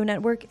Heritage Radio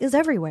Network, is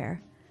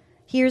everywhere.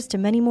 Here's to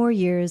many more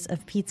years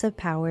of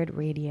pizza-powered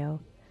radio.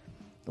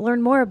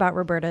 Learn more about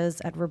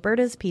Roberta's at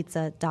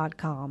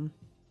robertaspizza.com.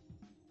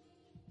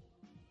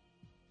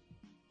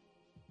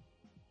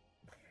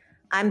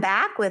 I'm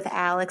back with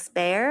Alex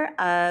Baer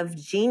of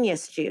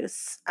Genius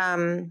Juice.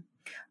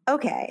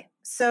 Okay,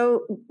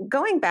 so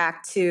going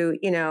back to,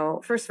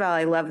 first of all,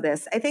 I love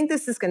this. I think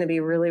this is going to be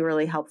really,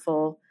 really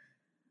helpful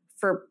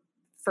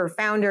for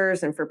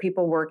founders and for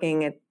people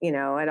working at,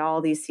 at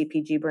all these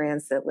CPG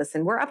brands that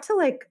listen. We're up to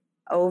like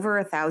over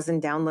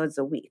 1,000 downloads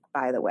a week,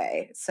 by the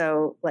way.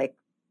 So like,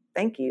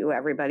 thank you,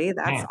 everybody.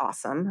 That's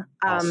awesome.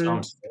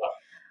 Awesome.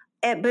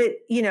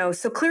 But,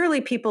 so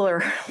clearly people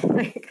are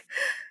like,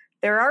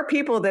 there are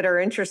people that are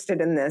interested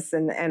in this.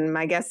 And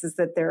my guess is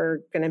that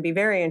they're going to be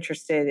very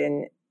interested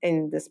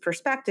in this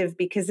perspective,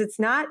 because it's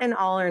not an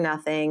all or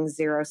nothing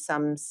zero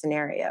sum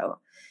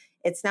scenario.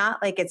 It's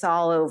not like it's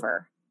all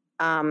over.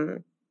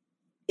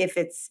 If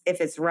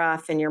it's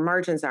rough and your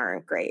margins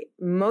aren't great,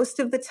 most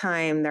of the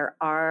time there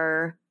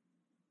are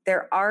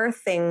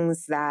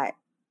things that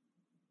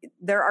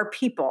there are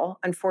people,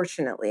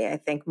 unfortunately, I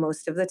think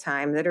most of the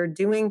time, that are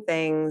doing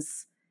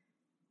things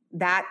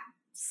that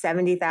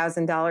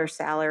 $70,000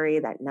 salary,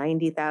 that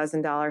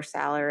 $90,000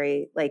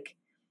 salary, like,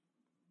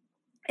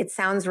 it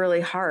sounds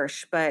really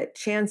harsh, but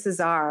chances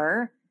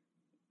are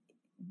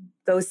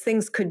those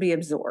things could be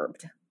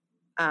absorbed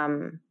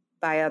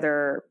by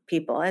other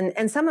people.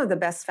 And some of the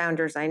best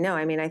founders I know,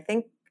 I mean, I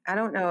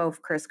don't know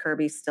if Chris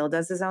Kirby still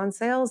does his own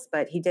sales,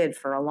 but he did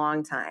for a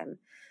long time.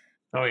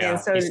 Oh yeah.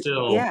 So, he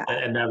still,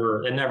 it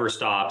never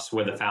stops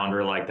with a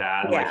founder like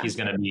that. Yeah. Like, he's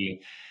going to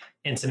be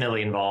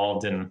intimately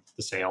involved in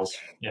the sales.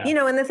 Yeah.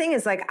 And the thing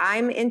is, like,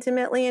 I'm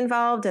intimately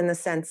involved in the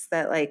sense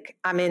that, like,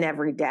 I'm in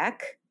every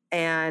deck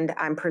and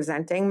I'm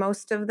presenting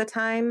most of the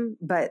time,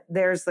 but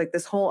there's like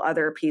this whole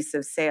other piece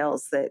of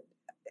sales that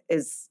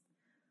is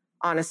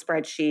on a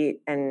spreadsheet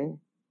and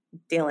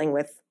dealing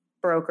with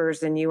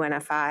brokers and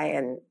UNFI,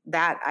 and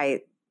that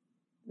I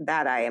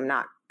am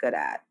not good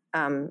at.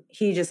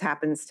 He just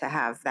happens to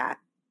have that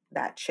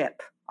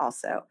chip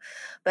also.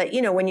 But,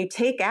 when you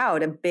take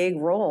out a big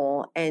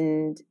role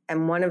and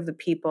one of the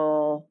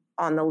people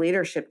on the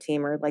leadership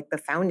team or like the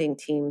founding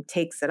team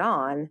takes it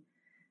on,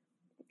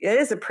 it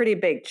is a pretty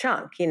big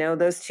chunk.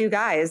 Those two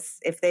guys,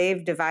 if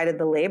they've divided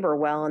the labor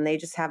well and they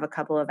just have a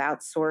couple of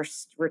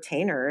outsourced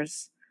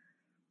retainers,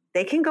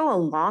 they can go a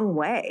long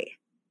way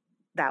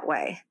that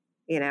way,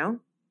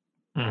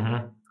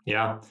 Mm-hmm.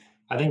 Yeah.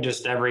 I think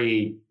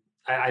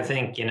I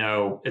think,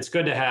 it's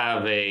good to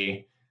have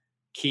a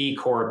key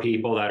core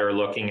people that are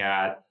looking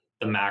at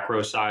the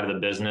macro side of the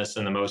business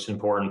and the most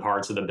important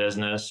parts of the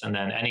business. And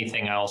then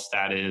anything else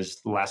that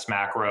is less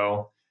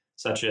macro,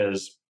 such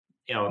as,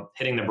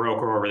 hitting the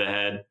broker over the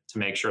head to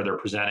make sure they're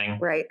presenting,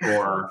 right,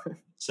 or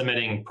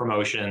submitting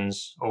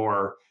promotions,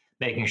 or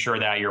making sure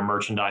that your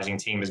merchandising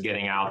team is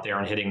getting out there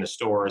and hitting the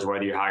stores,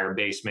 whether you hire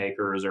base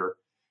makers or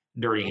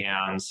dirty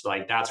hands.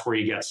 Like, that's where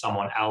you get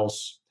someone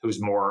else who's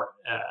more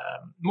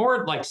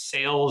like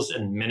sales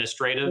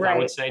administrative, right. I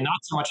would say, not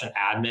so much an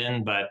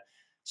admin, but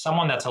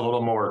someone that's a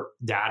little more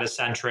data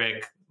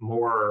centric,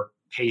 more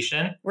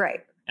patient, right?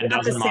 And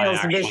not doesn't the mind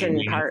sales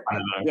vision part.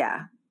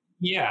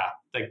 Yeah,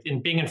 like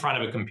in being in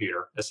front of a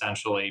computer,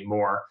 essentially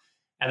more.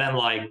 And then,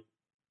 like,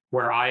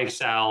 where I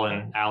excel,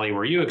 and Allie,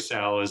 where you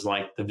excel, is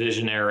like the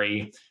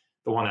visionary,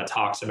 the one that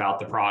talks about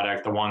the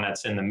product, the one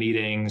that's in the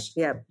meetings.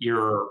 Yep.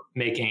 You're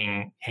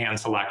making hand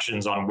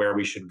selections on where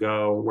you should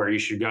go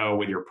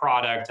with your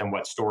product and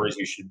what stores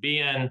you should be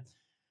in.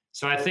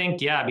 So I think,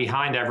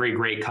 behind every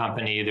great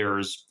company,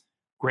 there's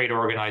great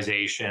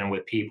organization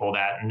with people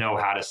that know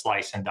how to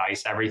slice and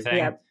dice everything.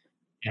 Yep.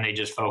 And they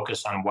just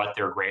focus on what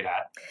they're great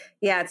at.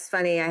 Yeah, it's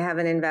funny. I have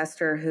an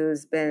investor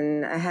who's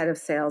been a head of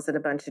sales at a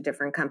bunch of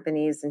different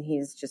companies, and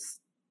he's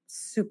just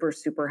super,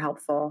 super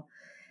helpful.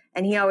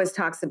 And he always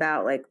talks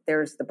about, like,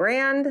 there's the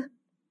brand,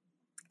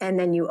 and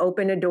then you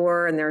open a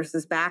door and there's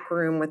this back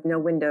room with no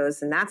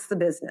windows, and that's the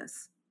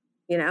business,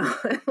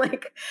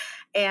 like,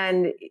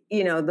 and,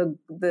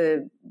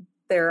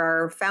 there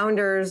are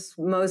founders,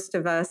 most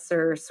of us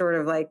are sort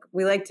of like,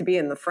 we like to be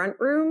in the front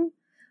room,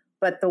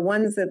 but the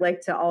ones that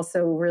like to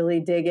also really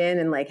dig in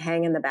and like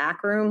hang in the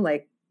back room,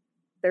 like,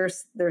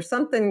 there's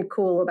something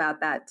cool about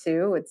that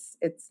too.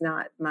 It's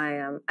not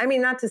my,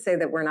 not to say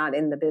that we're not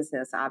in the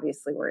business.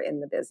 Obviously we're in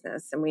the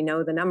business and we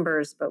know the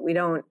numbers, but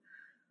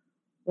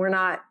we're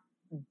not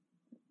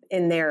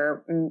in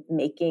there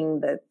making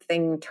the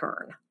thing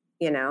turn,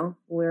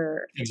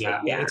 we're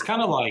exactly. Yeah. It's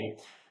kind of like,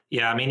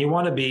 you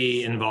want to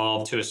be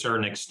involved to a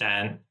certain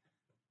extent,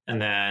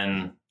 and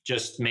then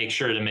just make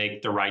sure to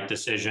make the right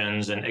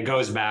decisions. And it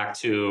goes back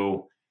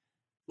to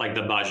like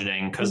the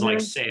budgeting, because mm-hmm.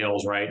 like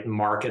sales, right?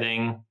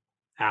 Marketing,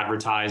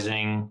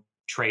 advertising,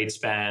 trade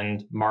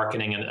spend,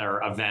 marketing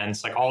or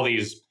events, like all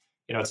these,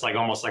 it's like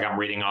almost like I'm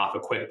reading off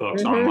of QuickBooks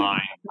mm-hmm.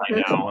 online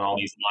right now and all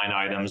these line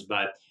items,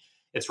 but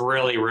it's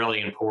really,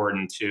 really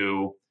important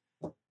to,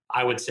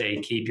 I would say,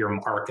 keep your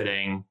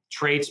marketing,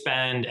 trade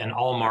spend and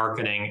all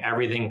marketing,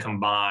 everything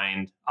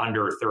combined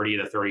under 30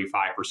 to 35%,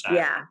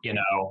 and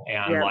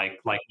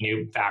like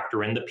you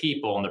factor in the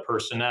people and the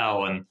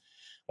personnel. And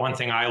one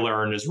thing I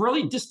learned is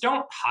really just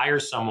don't hire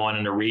someone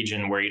in a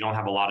region where you don't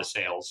have a lot of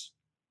sales.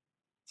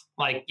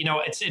 Like,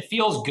 it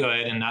feels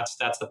good. And that's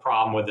the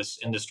problem with this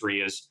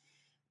industry is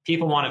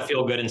people want to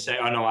feel good and say,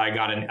 oh no, I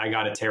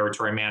got a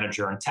territory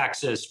manager in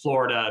Texas,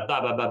 Florida,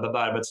 blah, blah, blah, blah,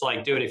 blah. But it's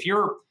like, dude, if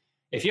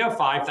you have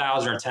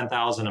 5,000 or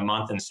 10,000 a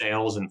month in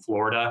sales in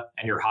Florida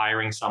and you're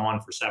hiring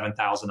someone for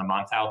 7,000 a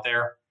month out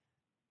there,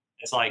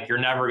 it's like, you're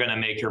never going to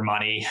make your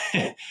money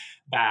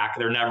back.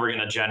 They're never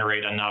going to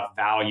generate enough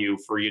value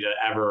for you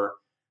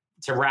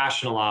to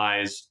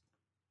rationalize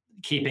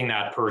keeping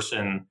that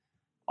person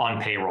on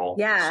payroll.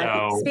 Yeah.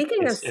 So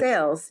speaking of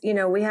sales,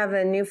 we have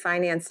a new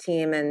finance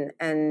team,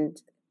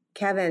 and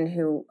Kevin,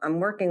 who I'm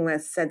working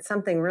with, said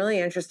something really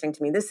interesting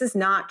to me. This is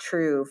not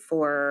true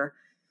for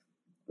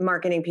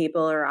marketing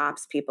people or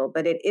ops people,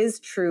 but it is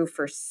true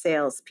for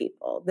sales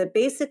people, that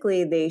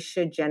basically they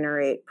should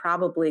generate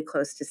probably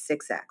close to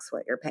 6x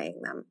what you're paying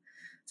them.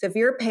 So if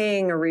you're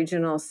paying a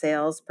regional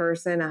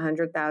salesperson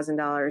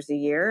 $100,000 a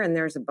year and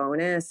there's a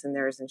bonus and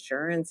there's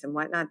insurance and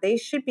whatnot, they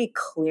should be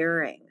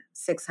clearing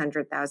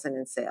 $600,000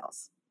 in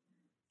sales.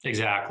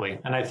 Exactly.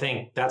 And I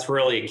think that's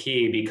really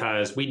key,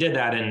 because we did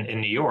that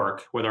in New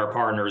York with our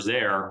partners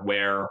there,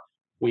 where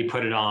we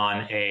put it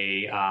on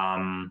a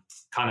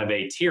kind of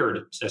a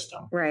tiered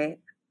system. Right.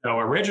 So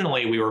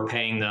originally we were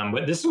paying them,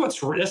 but this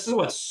is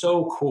what's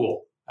so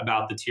cool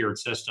about the tiered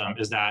system,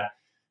 is that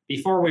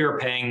before we were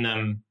paying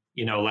them,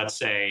 let's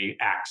say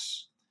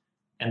X,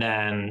 and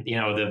then,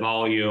 the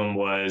volume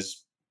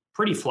was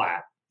pretty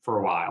flat for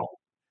a while.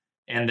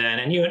 And then,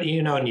 and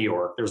New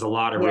York, there's a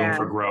lot of room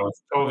for growth.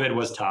 COVID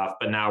was tough,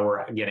 but now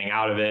we're getting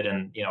out of it,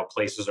 and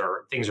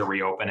things are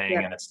reopening,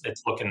 and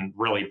it's looking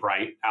really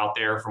bright out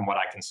there from what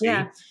I can see.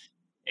 Yeah.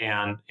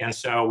 And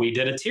so we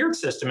did a tiered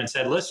system and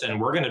said, listen,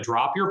 we're going to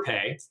drop your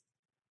pay,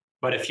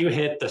 but if you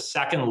hit the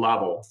second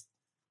level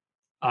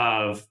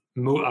of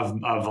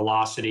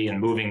velocity and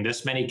moving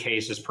this many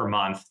cases per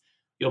month,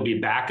 you'll be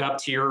back up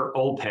to your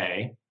old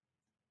pay.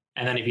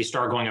 And then if you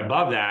start going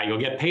above that, you'll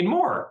get paid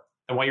more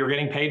than what you were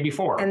getting paid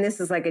before. And this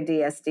is like a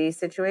DSD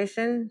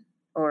situation,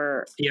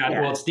 or? Yeah.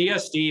 Well, it's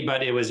DSD,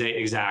 but it was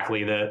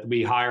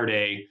we hired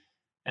an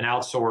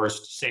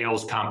outsourced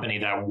sales company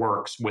that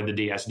works with the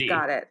DSD.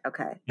 Got it.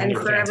 Okay. And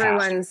for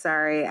everyone,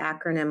 sorry,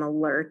 acronym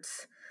alert.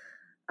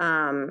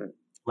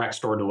 Direct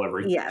store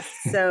delivery. Yes.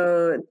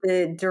 So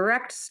the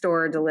direct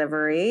store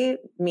delivery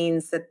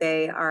means that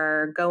they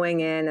are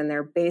going in and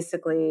they're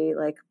basically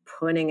like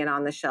putting it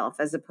on the shelf,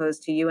 as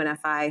opposed to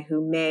UNFI,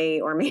 who may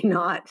or may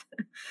not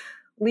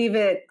leave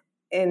it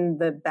in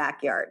the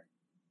backyard,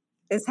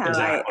 is how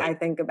I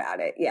think about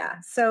it. Yeah.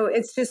 So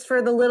it's just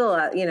for the little,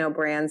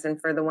 brands,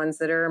 and for the ones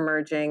that are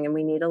emerging and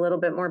we need a little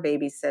bit more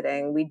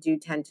babysitting, we do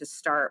tend to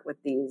start with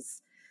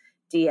these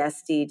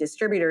DSD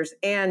distributors.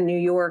 And New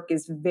York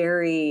is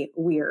very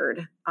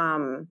weird.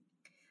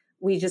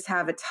 We just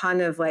have a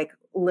ton of like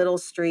little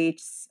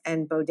streets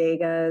and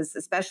bodegas,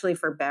 especially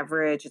for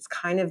beverage. It's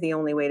kind of the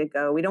only way to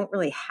go. We don't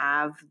really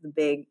have the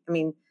big,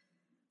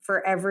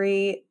 for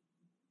every,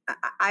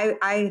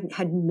 I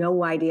had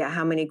no idea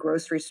how many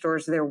grocery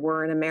stores there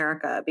were in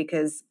America,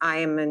 because I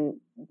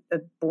am a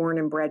born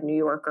and bred New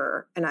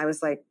Yorker. And I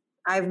was like,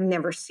 I've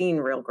never seen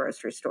real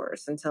grocery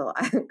stores until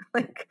I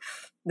like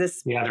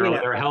this. Yeah,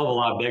 they're a hell of a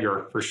lot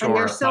bigger, for sure. And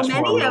there's so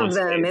many of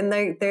them, and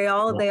they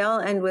all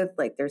end with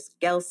like, there's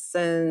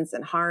Gelsons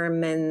and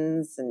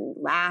Harmons and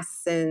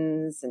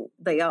Lassons, and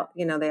they all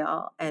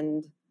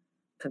end.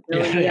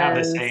 Yeah, they have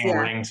the same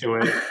ring to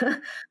it.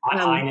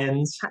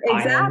 Heinens.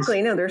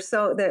 Exactly. No, they're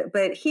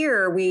but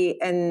here we,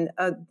 and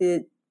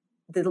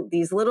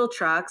these little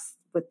trucks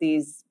with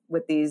these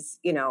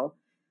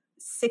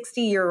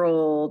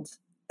 60-year-old,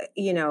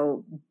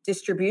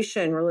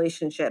 distribution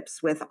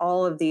relationships with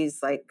all of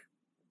these like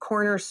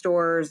corner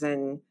stores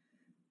and,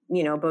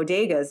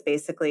 bodegas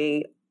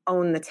basically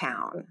own the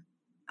town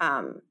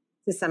to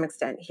some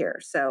extent here.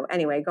 So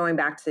anyway, going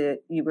back to,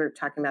 you were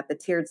talking about the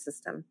tiered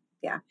system.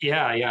 Yeah.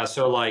 Yeah.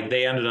 So like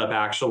they ended up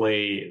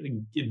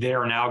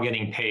they're now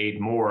getting paid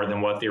more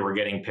than what they were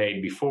getting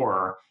paid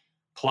before.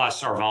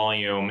 Plus our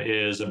volume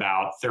is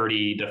about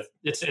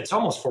it's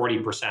almost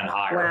 40%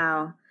 higher.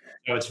 Wow.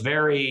 So it's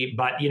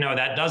but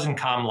that doesn't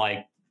come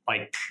like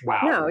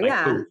wow, no,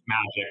 poof,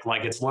 magic.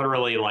 Like it's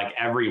literally like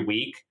every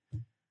week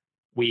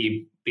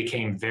we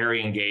became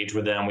very engaged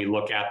with them. We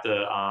look at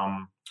the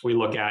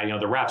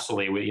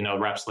Repsly.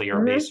 Repsly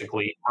are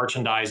basically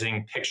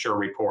merchandising picture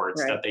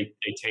reports that they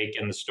take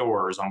in the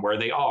stores on where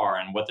they are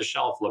and what the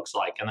shelf looks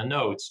like and the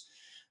notes.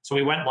 So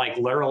we went like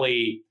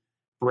literally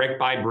brick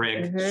by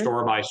brick,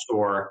 store by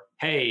store.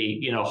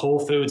 Hey, Whole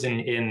Foods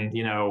in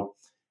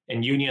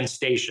Union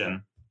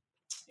Station,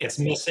 it's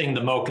missing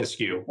the Mocha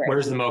SKU. Right.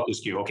 Where's the Mocha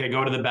SKU? Okay,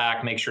 go to the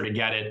back, make sure to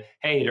get it.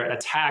 Hey, a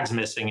tag's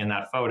missing in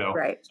that photo.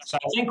 Right. So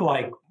I think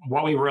like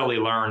what we really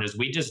learned is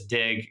we just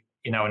dig,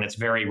 and it's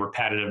very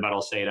repetitive, but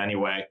I'll say it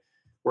anyway.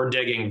 We're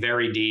digging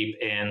very deep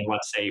in,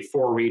 let's say,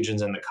 4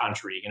 regions in the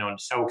country, in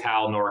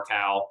SoCal,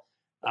 NorCal,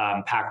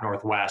 Pac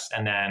Northwest,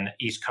 and then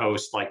East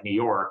Coast, like New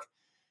York.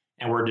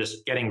 And we're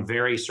just getting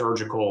very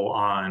surgical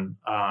on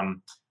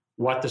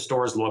what the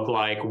stores look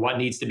like, what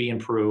needs to be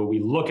improved. We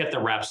look at the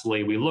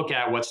Repsly, we look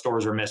at what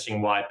stores are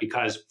missing what,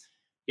 because,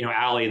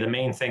 Allie, the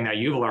main thing that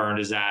you've learned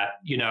is that,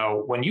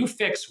 when you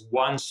fix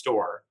one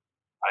store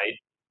right?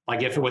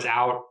 Like if it was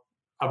out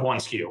of one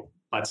SKU,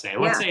 let's say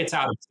it's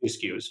out of 2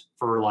 SKUs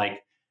for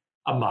like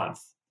a month.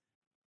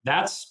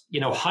 That's,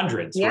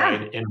 hundreds,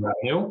 right, in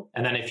revenue.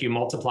 And then if you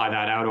multiply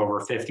that out over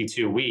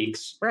 52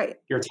 weeks, right,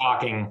 you're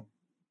talking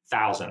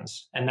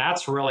thousands. And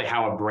that's really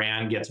how a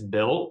brand gets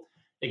built.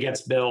 It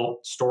gets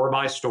built store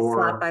by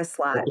store, slot by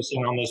slot,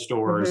 focusing on those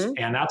stores.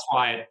 And that's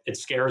why it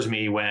scares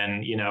me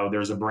when,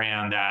 there's a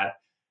brand that,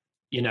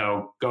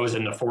 goes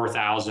into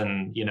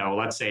 4,000,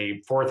 let's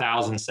say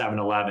 4,000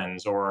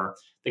 7-Elevens, or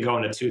they go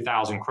into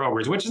 2,000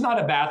 Krogers, which is not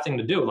a bad thing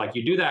to do. Like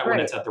you do that when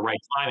it's at the right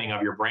timing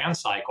of your brand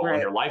cycle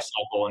and your life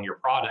cycle and your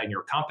product and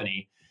your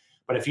company.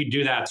 But if you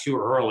do that too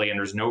early and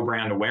there's no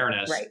brand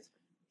awareness,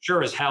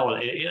 sure as hell,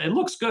 it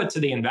looks good to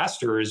the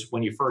investors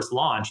when you first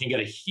launch and you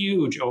get a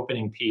huge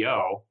opening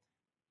PO.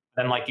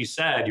 Then, like you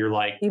said, you're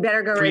like, you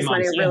better go raise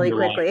money really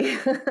quickly.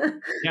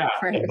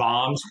 It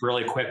bombs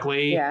really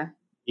quickly.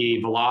 The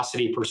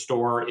velocity per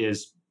store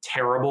is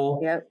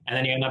terrible. And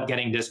then you end up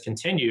getting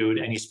discontinued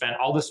and you spend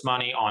all this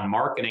money on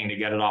marketing to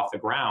get it off the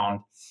ground.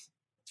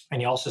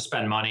 And you also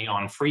spend money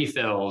on free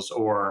fills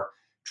or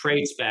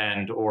trade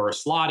spend or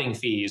slotting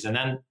fees. And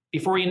then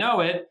before you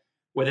know it,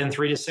 within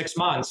 3 to 6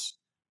 months,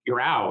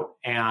 you're out,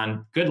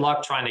 and good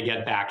luck trying to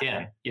get back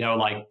in.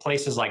 Like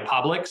places like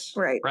Publix,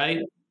 right?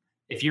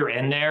 If you're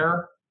in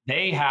there,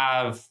 they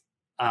have,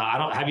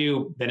 have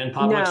you been in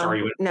Publix? No, or are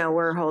you no,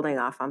 we're holding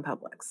off on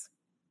Publix.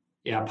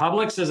 Yeah,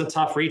 Publix is a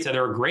tough retailer.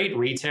 They're a great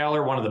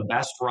retailer, one of the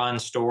best run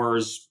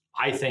stores,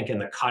 I think, in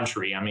the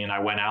country. I mean, I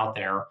went out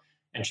there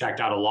and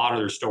checked out a lot of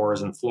their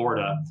stores in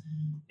Florida.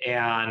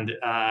 And,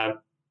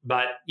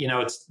 but,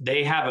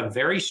 they have a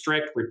very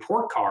strict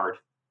report card.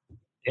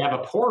 They have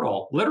a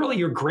portal. Literally,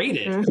 you're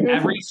graded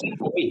every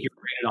single week. You're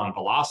graded on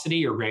velocity.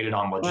 You're graded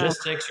on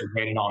logistics. You're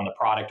graded on the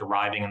product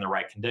arriving in the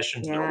right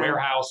condition to their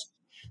warehouse.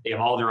 They have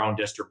all their own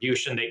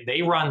distribution.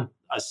 They run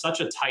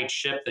such a tight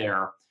ship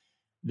there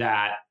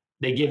that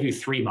they give you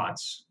 3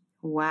 months.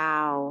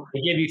 Wow. They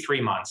give you 3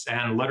 months.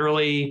 And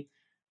literally,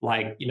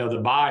 like,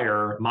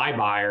 my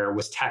buyer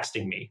was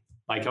texting me.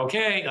 Like,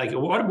 okay, like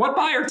what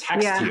buyer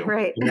texts you?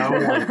 Right.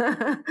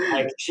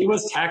 Like she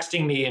was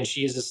texting me, and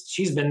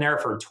she's been there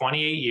for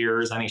 28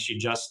 years. I think she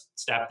just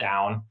stepped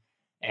down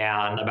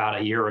and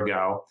about a year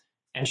ago.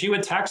 And she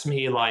would text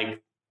me like,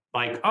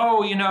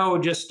 oh,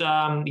 just you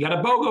got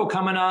a BOGO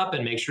coming up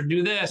and make sure to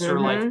do this. Or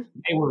like,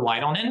 hey, we're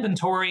light on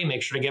inventory,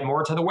 make sure to get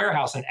more to the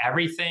warehouse. And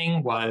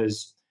everything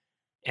was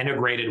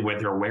integrated with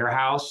their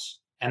warehouse.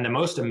 And the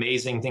most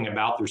amazing thing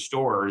about their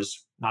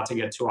stores, not to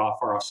get too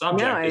far off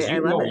subject, is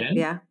you go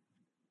in,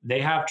 they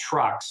have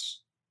trucks.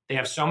 They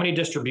have so many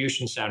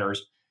distribution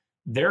centers.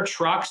 Their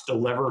trucks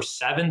deliver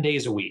 7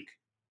 days a week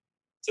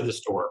to the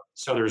store.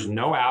 So there's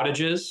no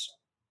outages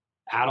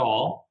at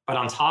all. But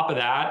on top of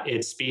that,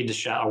 it's speed to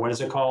shelf. What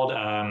is it called?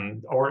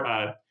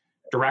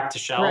 Direct to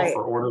shelf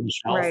or order to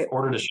shelf.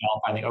 Order to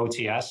shelf, I think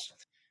OTS.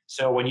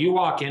 So when you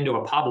walk into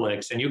a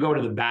Publix and you go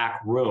to the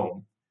back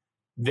room,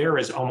 there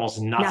is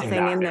almost nothing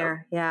back in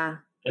there. Yeah.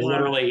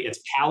 Literally, it's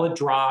pallet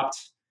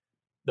dropped.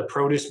 The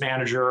produce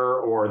manager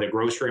or the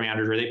grocery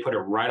manager, they put it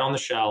right on the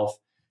shelf.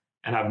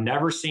 And I've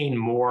never seen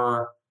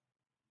more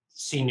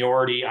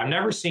seniority. I've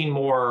never seen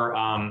more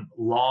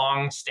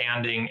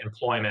long-standing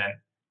employment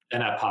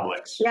than at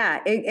Publix. Yeah,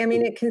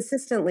 it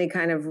consistently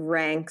kind of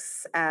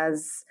ranks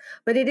as,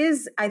 but it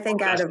is, I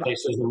think, out of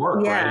places to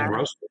work, right, in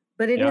grocery.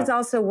 But it is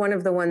also one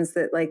of the ones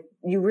that, like,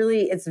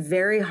 it's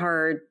very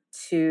hard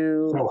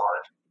to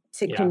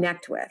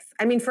connect with.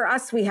 I mean, for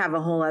us, we have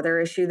a whole other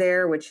issue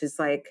there, which is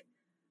like,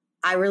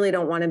 I really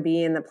don't want to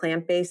be in the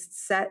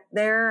plant-based set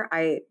there.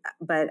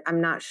 But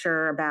I'm not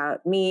sure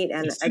about meat,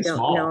 and I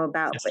don't know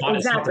about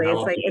exactly.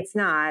 It's like it's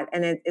not,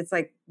 and it's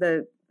like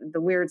the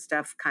weird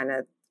stuff kind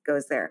of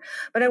goes there.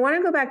 But I want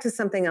to go back to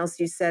something else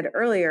you said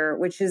earlier,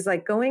 which is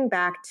like going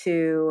back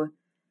to,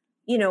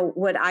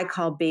 what I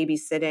call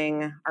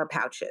babysitting our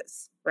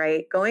pouches,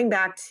 right? Going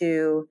back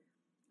to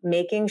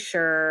making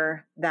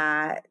sure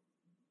that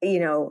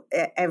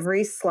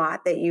every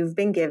slot that you've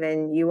been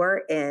given, you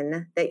are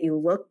in, that you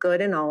look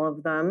good in all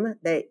of them,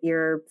 that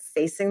you're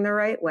facing the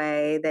right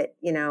way, that,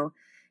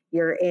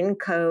 you're in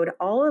code.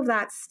 All of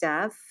that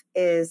stuff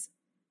is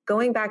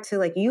going back to,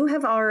 like, you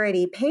have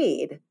already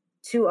paid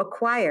to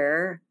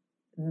acquire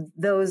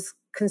those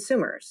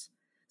consumers.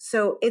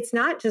 So it's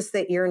not just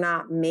that you're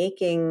not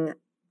making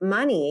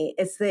money,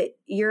 it's that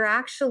you're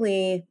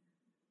actually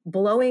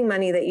blowing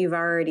money that you've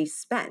already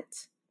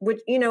spent. Which,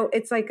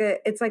 it's like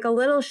a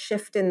little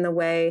shift in the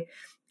way.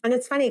 And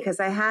it's funny because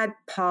I had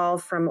Paul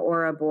from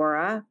Ora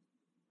Bora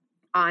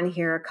on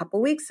here a couple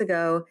weeks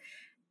ago.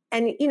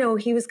 And,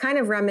 he was kind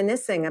of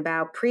reminiscing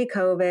about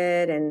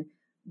pre-COVID and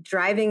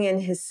driving in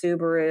his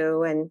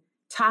Subaru and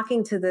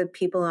talking to the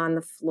people on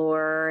the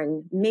floor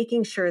and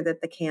making sure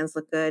that the cans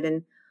look good.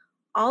 And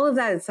all of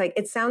that, it's like,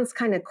 it sounds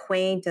kind of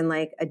quaint and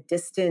like a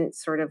distant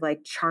sort of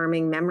like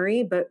charming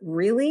memory. But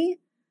really,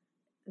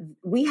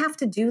 we have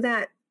to do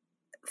that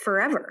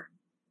forever.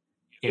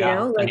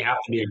 Yeah. like, and you have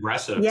to be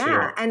aggressive too.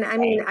 And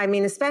I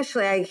mean,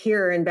 especially I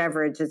hear in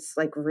beverage, it's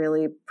like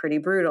really pretty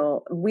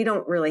brutal. We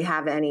don't really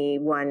have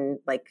anyone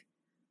like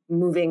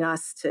moving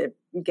us to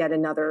get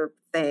another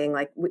thing.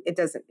 Like it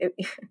doesn't,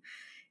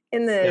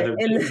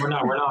 we're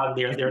not,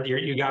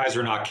 you guys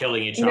are not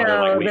killing each other.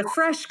 No, Like we the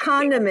fresh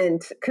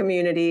condiment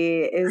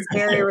community is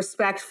very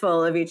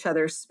respectful of each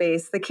other's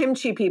space. The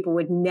kimchi people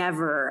would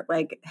never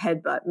like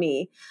headbutt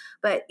me,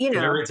 but you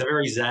know, it's a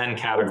very zen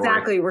category.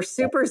 Exactly. We're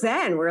super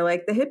zen. We're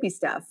like the hippie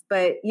stuff.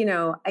 But you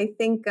know, I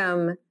think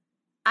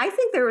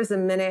there was a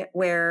minute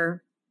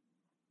where,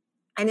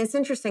 and it's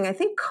interesting. I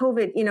think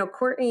COVID, you know,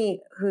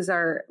 Courtney, who's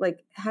our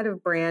like head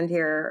of brand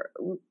here,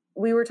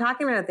 we were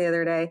talking about it the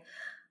other day.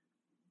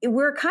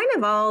 We're kind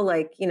of all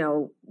like, you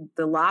know,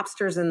 the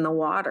lobsters in the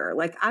water.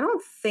 Like, I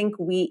don't think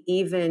we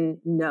even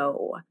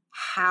know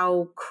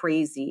how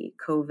crazy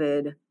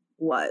COVID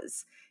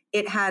was.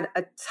 It had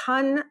a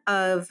ton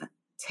of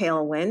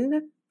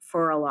tailwind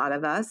for a lot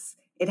of us.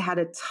 It had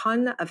a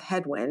ton of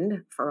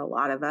headwind for a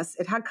lot of us.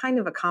 It had kind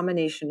of a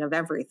combination of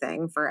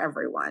everything for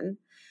everyone.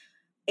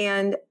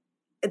 And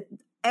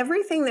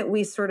everything that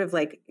we sort of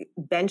like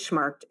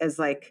benchmarked as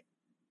like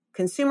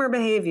consumer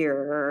behavior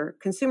or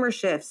consumer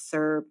shifts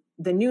or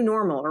the new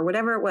normal or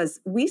whatever it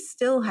was, we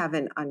still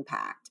haven't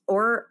unpacked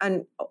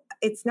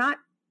it's not,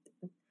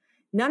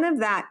 none of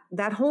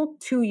that whole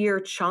 2-year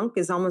chunk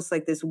is almost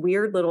like this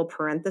weird little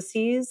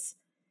parentheses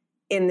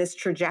in this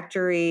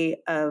trajectory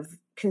of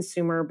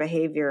consumer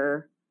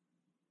behavior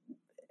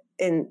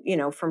in, you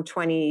know, from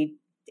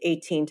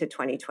 2018 to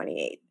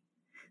 2028.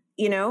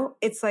 You know,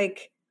 it's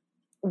like,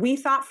 we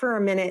thought for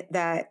a minute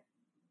that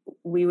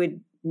we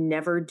would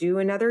never do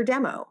another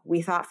demo.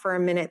 We thought for a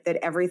minute that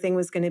everything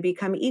was going to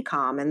become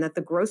e-com and that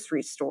the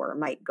grocery store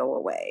might go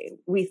away.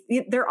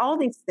 There are all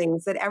these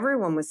things that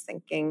everyone was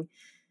thinking,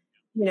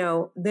 you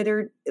know,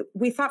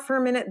 we thought for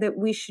a minute that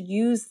we should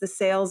use the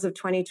sales of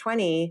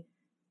 2020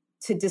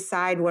 to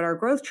decide what our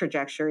growth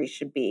trajectory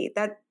should be.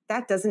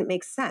 That doesn't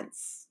make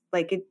sense.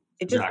 Like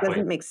it just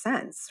doesn't make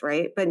sense.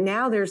 Right. But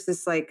now there's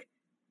this, like,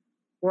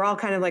 we're all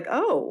kind of like,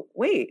 oh,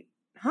 wait,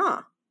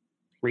 huh.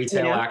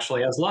 Retail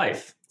actually has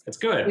life. It's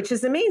good. Which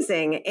is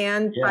amazing.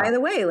 And by the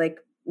way, like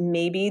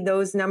maybe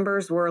those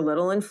numbers were a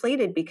little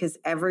inflated because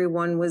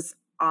everyone was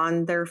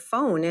on their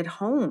phone at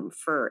home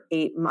for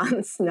 8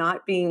 months,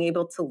 not being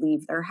able to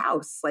leave their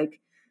house. Like,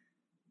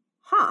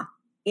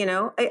 you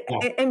know,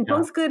 and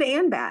both good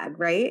and bad.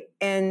 Right.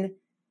 And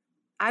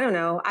I don't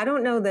know. I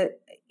don't know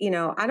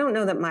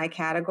that my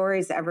category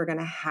is ever going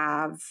to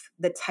have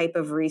the type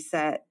of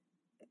reset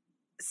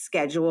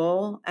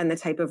schedule and the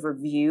type of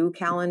review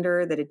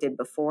calendar that it did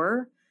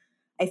before.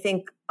 I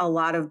think a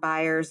lot of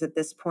buyers at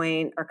this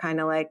point are kind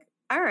of like,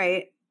 all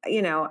right,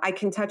 you know, I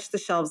can touch the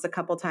shelves a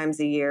couple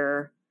times a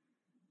year.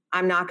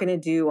 I'm not going to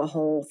do a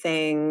whole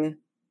thing.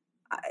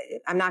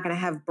 I'm not going to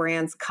have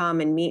brands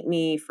come and meet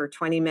me for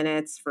 20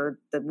 minutes for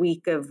the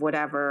week of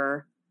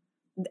whatever.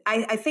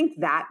 I think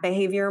that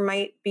behavior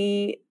might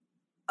be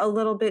a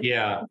little bit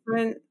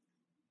different.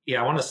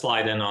 Yeah, I want to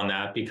slide in on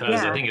that because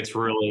I think it's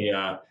really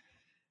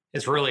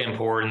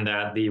important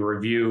that the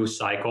review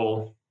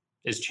cycle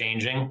is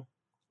changing.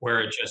 Where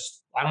it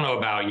just, I don't know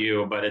about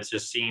you, but it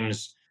just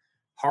seems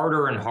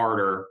harder and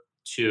harder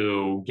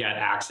to get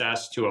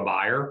access to a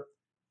buyer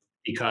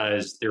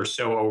because they're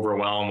so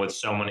overwhelmed with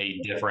so many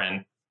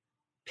different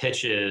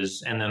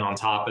pitches. And then on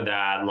top of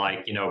that,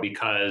 like, you know,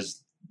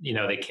 because, you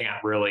know, they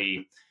can't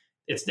really,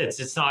 it's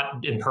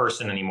not in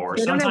person anymore.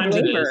 Sometimes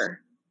it is,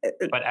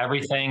 but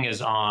everything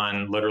is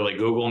on literally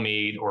Google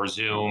Meet or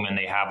Zoom, and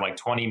they have like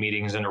 20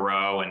 meetings in a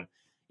row. And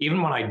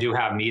even when I do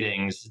have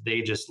meetings, they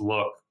just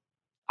look,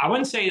 I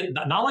wouldn't say,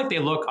 not like they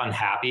look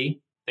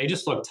unhappy. They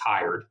just look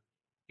tired.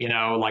 You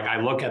know, like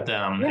I look at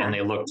them and they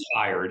look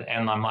tired.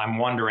 And I'm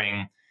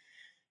wondering,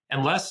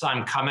 unless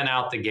I'm coming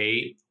out the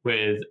gate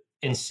with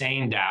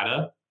insane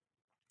data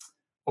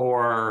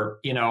or,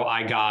 you know,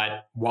 I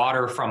got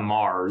water from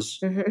Mars,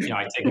 you know,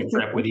 I take a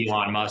trip with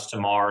Elon Musk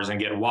to Mars and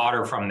get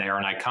water from there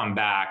and I come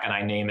back and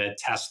I name it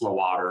Tesla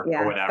water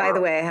or whatever. By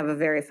the way, I have a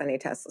very funny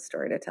Tesla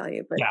story to tell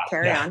you, but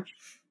carry on.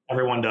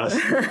 Everyone does.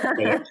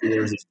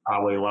 Yours is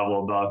probably a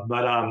level above,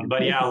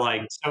 but yeah,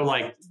 like, so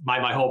like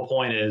my whole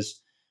point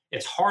is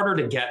it's harder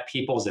to get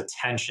people's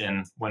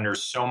attention when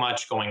there's so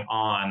much going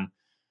on,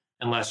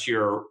 unless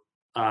you're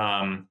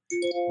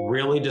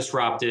really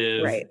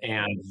disruptive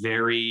and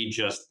very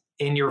just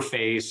in your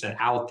face and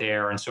out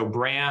there. And so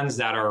brands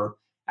that are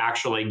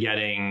actually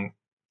getting,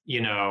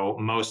 you know,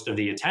 most of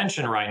the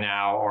attention right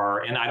now are,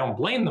 and I don't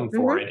blame them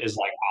for it, is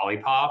like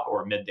Olipop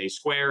or Midday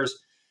Squares.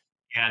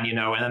 And, you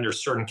know, and then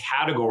there's certain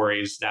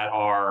categories that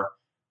are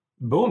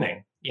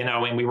booming, you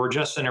know, and we were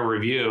just in a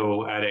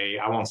review at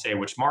I won't say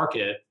which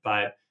market,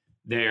 but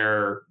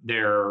they're,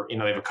 you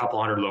know, they have a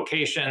couple hundred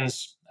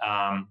locations.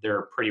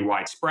 They're pretty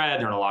widespread.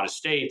 They're in a lot of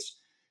states.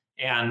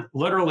 And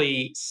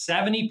literally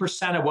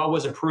 70% of what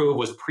was approved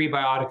was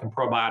prebiotic and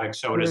probiotic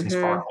sodas and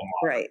sparkling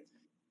water. Right.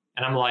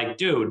 And I'm like,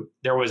 dude,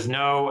 there was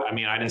no, I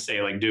mean, I didn't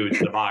say like, dude,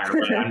 to the buyer,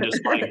 but I'm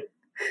just like,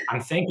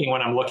 I'm thinking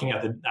when I'm looking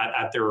at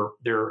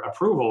their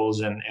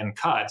approvals and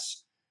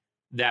cuts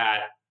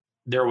that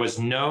there was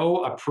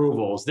no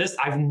approvals.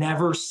 I've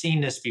never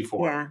seen this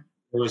before. Yeah.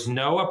 There was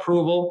no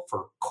approval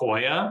for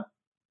Koya,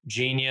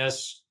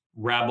 Genius,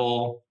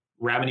 Rebel,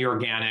 Remedy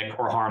Organic,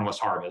 or Harmless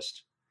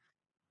Harvest.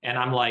 And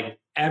I'm like,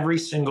 every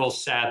single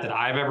set that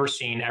I've ever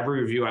seen,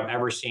 every review I've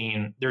ever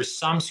seen, there's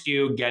some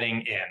SKU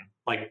getting in.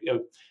 Like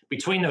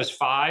between those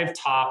 5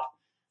 top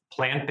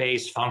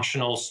plant-based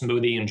functional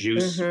smoothie and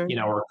juice,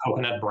 or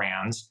coconut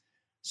brands,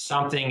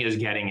 something is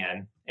getting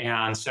in.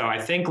 And so I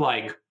think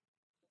like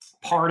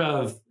part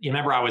of, you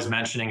remember I was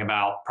mentioning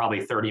about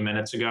probably 30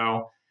 minutes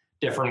ago,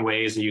 different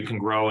ways that you can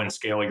grow and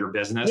scale your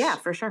business. Yeah,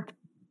 for sure.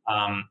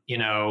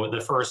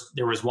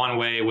 There was one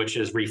way, which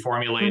is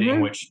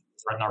reformulating, which is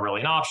not really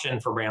an option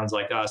for brands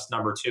like us.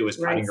 Number 2 is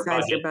cutting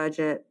your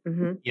budget.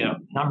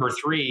 Number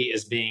 3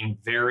 is being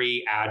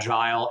very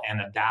agile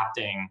and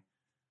adapting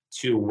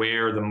to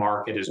where the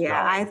market is going.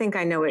 I think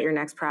I know what your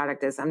next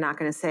product is. I'm not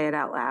going to say it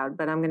out loud,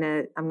 but I'm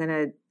going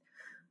to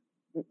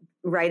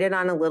write it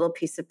on a little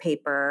piece of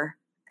paper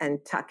and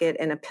tuck it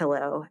in a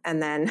pillow.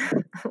 And then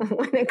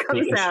when it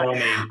comes out,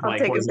 I'll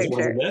take a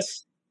picture.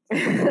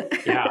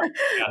 Yeah.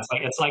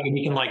 It's like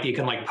you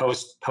can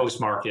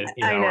postmark it,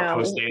 I know. Or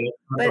post date it.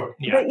 But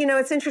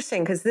it's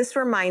interesting because this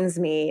reminds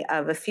me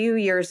of a few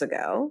years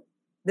ago.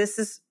 This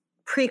is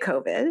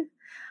pre-COVID.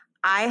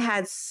 I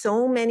had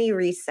so many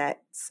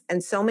resets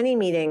and so many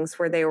meetings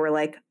where they were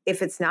like,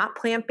 if it's not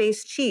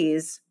plant-based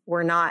cheese,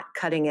 we're not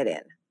cutting it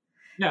in.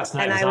 Yeah, it's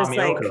not. And I was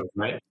like,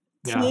 right?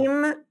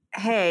 Team,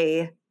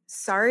 hey,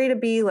 sorry to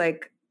be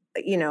like,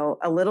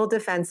 a little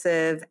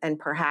defensive and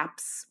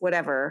perhaps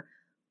whatever,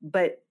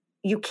 but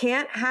you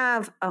can't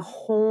have a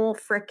whole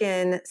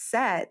frickin'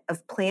 set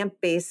of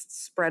plant-based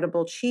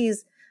spreadable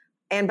cheese.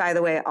 And by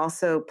the way,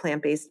 also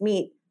plant-based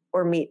meat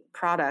or meat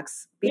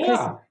products,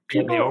 because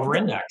people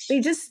over-index.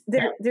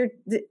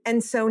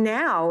 And so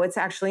now it's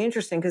actually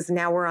interesting because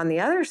now we're on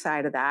the other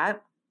side of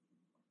that,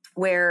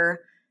 where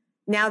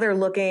now they're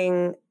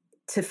looking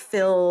to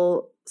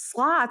fill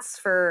slots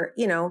for,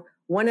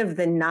 one of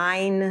the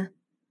 9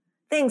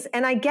 things.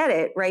 And I get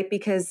it, right?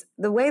 Because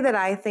the way that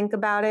I think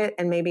about it,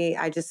 and maybe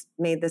I just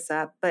made this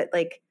up, but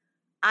like,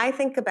 I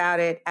think about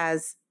it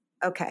as,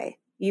 okay,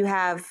 you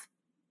have,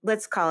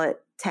 let's call it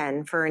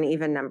 10 for an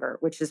even number,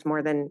 which is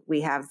more than we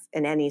have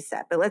in any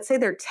set. But let's say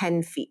they're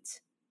 10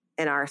 feet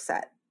in our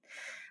set.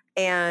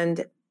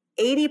 And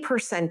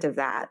 80% of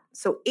that,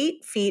 so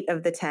 8 feet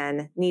of the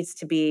 10 needs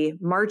to be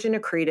margin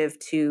accretive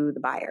to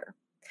the buyer.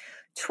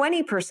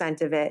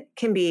 20% of it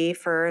can be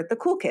for the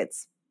cool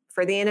kids,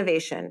 for the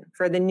innovation,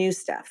 for the new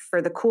stuff,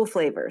 for the cool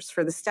flavors,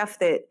 for the stuff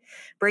that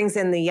brings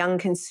in the young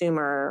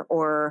consumer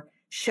or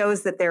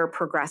shows that they're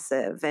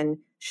progressive and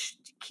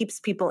keeps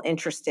people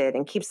interested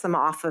and keeps them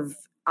off of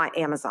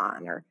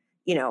Amazon or,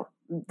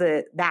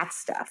 that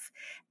stuff.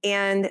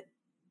 And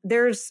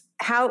there's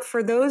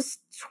for those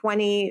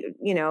 20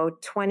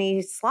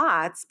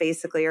 slots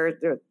basically,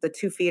 or the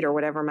 2 feet or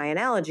whatever my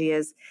analogy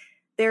is,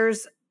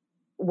 there's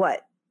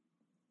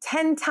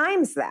 10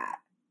 times that,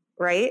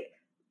 right?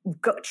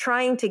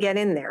 Trying to get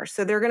in there.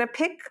 So they're going to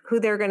pick who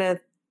they're going to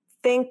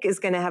think is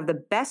going to have the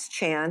best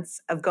chance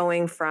of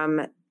going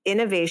from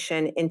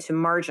innovation into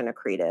margin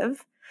accretive,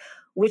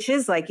 which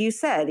is, like you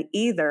said,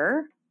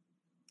 either,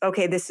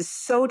 okay, this is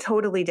so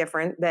totally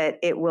different that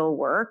it will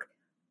work.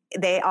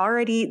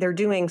 They're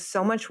doing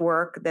so much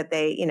work that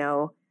they,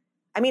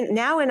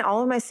 now in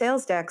all of my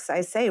sales decks,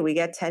 I say we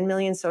get 10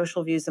 million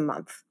social views a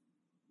month.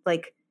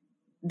 Like,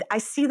 I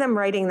see them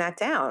writing that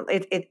down.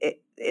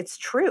 It's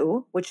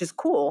true, which is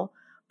cool.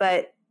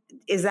 But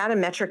is that a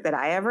metric that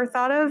I ever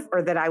thought of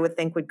or that I would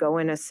think would go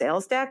in a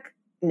sales deck?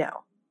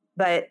 No,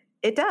 but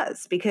it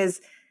does,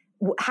 because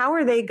how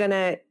are they going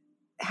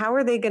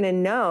to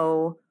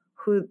know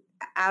who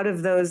out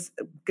of those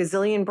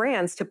gazillion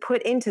brands to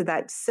put into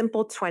that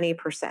simple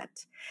 20%?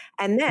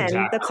 And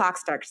then the clock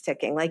starts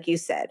ticking, like you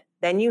said.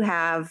 Then you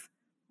have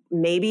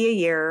maybe a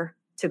year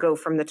to go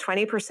from the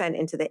 20%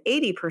 into the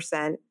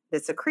 80%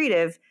 that's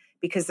accretive,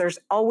 because there's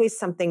always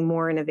something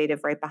more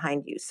innovative right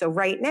behind you. So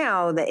right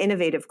now, the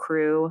innovative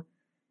crew,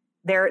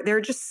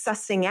 they're just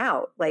sussing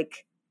out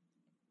like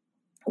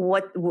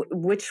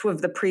which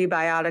of the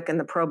prebiotic and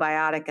the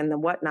probiotic and the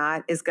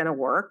whatnot is going to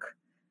work.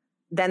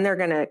 Then they're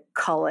going to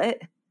cull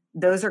it.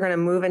 Those are going to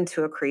move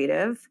into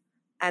accretive,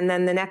 and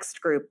then the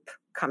next group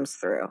comes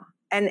through.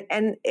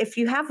 And if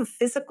you have a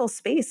physical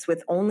space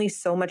with only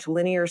so much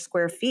linear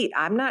square feet,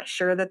 I'm not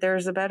sure that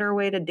there's a better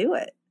way to do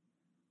it.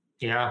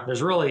 Yeah,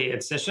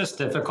 it's just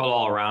difficult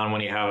all around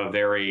when you have a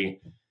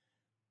very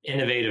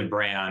innovative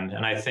brand.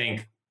 And I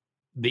think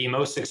the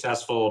most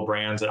successful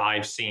brands that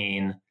I've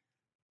seen,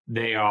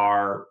 they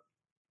are,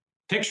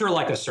 picture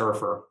like a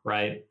surfer,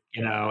 right?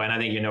 And I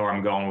think you know where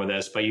I'm going with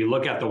this, but you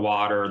look at the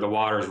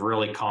water's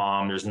really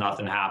calm, there's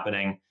nothing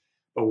happening.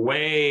 But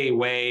way,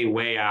 way,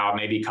 way out,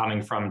 maybe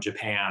coming from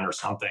Japan or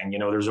something,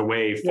 there's a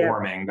wave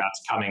forming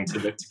that's coming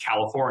to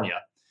California.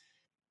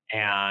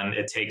 And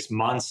it takes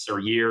months or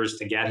years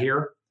to get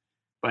here,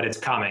 but it's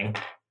coming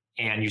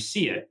and you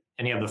see it.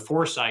 and you have the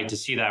foresight to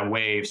see that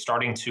wave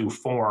starting to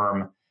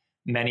form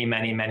many,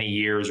 many, many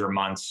years or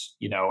months,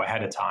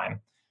 ahead of time.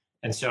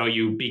 And so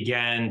you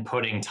begin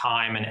putting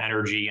time and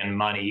energy and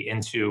money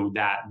into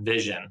that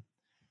vision,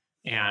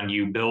 and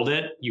you build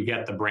it. You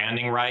get the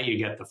branding right, you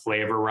get the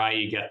flavor right,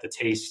 you get the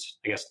taste.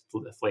 I guess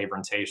the flavor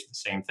and taste, the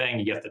same thing.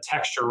 You get the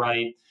texture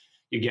right,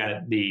 you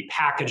get the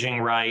packaging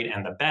right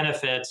and the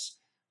benefits.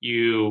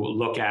 You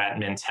look at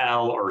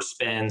Mintel or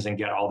Spins and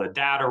get all the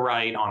data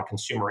right on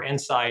consumer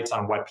insights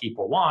on what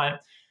people want.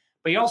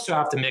 But you also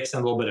have to mix in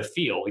a little bit of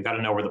feel. You got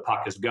to know where the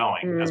puck is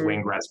going, as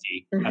Wayne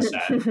Gretzky has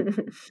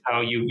said.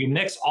 So you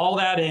mix all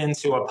that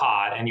into a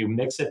pot and you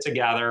mix it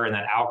together, and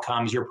then out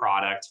comes your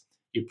product.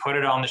 You put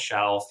it on the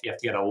shelf. You have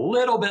to get a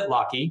little bit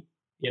lucky,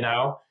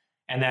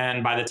 and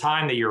then by the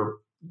time that you're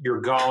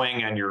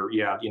going and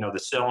the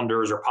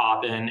cylinders are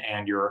popping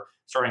and you're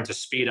starting to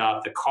speed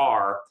up the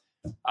car,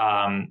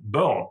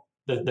 boom,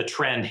 the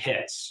trend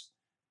hits.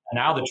 And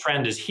now the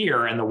trend is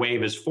here and the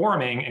wave is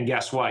forming. And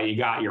guess what? You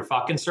got your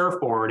fucking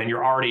surfboard and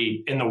you're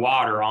already in the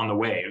water on the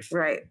wave.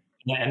 Right.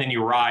 And then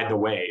you ride the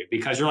wave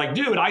because you're like,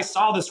 dude, I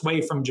saw this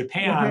wave from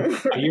Japan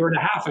a year and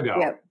a half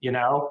ago,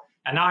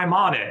 and now I'm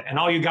on it. And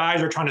all you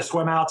guys are trying to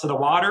swim out to the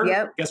water.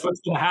 Yep. Guess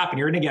what's going to happen?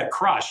 You're going to get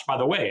crushed by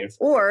the wave.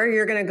 Or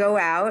you're going to go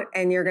out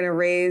and you're going to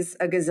raise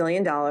 $1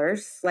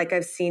 gazillion, like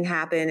I've seen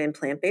happen in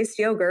plant-based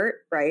yogurt,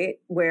 right?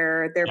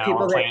 Where there are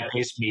people that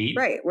plant-based meat.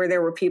 Right. Where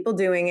there were people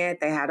doing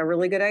it. They had a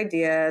really good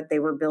idea. They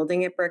were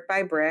building it brick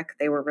by brick.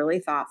 They were really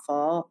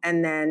thoughtful.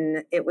 And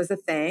then it was a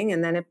thing.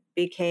 And then it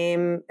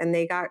became, and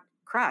they got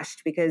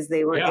crushed because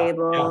they were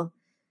able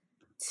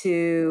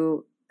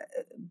to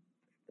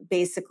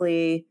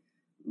basically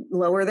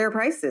lower their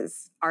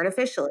prices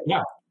artificially.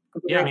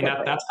 I mean,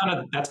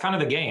 that's kind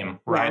of the game,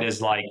 right?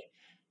 Is like,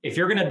 if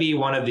you're going to be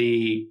one of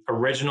the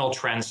original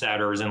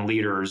trendsetters and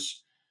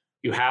leaders,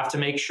 you have to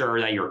make sure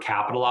that you're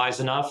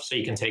capitalized enough so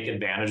you can take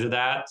advantage of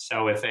that.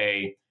 So if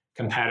a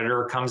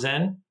competitor comes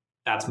in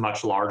that's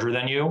much larger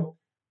than you,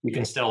 you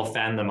can still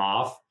fend them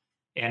off.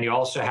 And you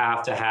also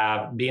have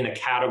to be in a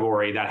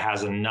category that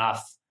has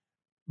enough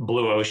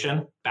blue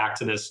ocean, back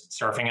to this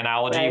surfing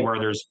analogy, where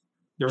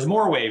there's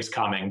more waves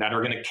coming that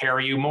are going to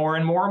carry you more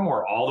and more and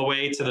more all the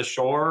way to the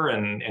shore,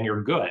 and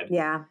you're good.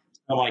 Yeah.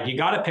 So like, you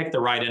got to pick the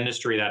right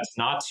industry that's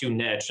not too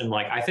niche. And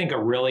like, I think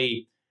a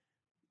really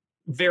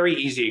very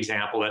easy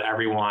example that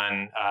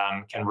everyone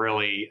can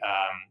really,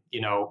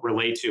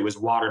 relate to is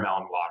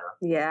watermelon water.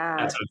 Yeah.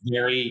 That's a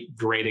very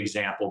great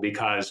example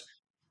because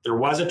there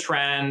was a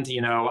trend,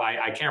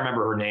 I can't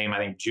remember her name. I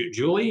think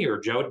Julie or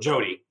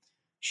Jody.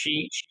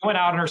 She went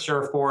out on her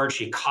surfboard.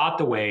 She caught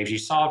the wave. She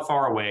saw it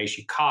far away.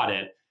 She caught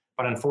it.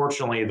 But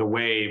unfortunately, the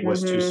wave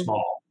was too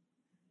small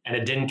and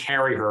it didn't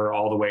carry her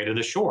all the way to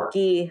the shore.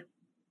 Gee.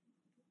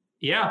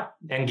 Yeah.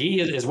 And Guy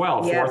as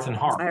well, Fourth and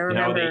Harp. I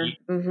remember.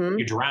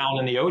 You drown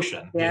in the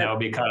ocean,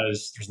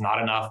 because there's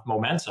not enough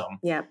momentum.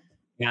 Yeah.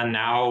 And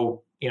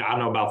now, I don't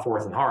know about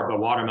Fourth and Harp, but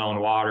Watermelon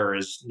Water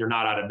they're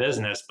not out of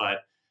business, but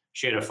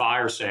she had a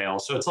fire sale.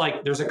 So it's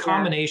like, there's a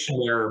combination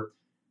where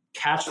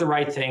catch the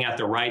right thing at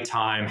the right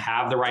time,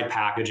 have the right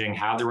packaging,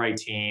 have the right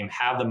team,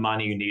 have the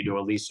money you need to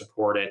at least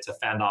support it, to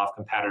fend off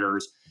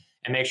competitors,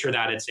 and make sure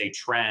that it's a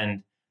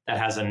trend that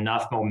has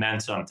enough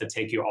momentum to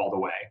take you all the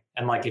way.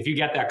 And like, if you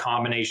get that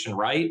combination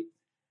right,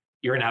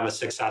 you're going to have a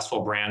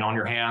successful brand on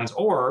your hands.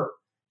 Or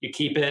you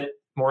keep it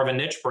more of a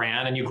niche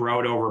brand and you grow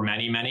it over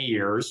many, many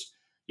years.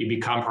 You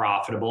become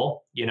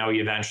profitable. You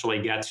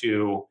eventually get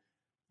to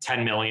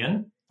 10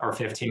 million or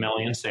 15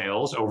 million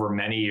sales over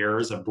many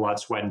years of blood,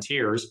 sweat, and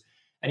tears.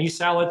 And you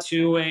sell it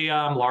to a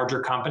larger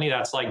company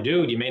that's like,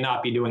 dude, you may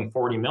not be doing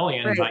 40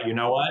 million, but you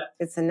know what?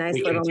 It's a nice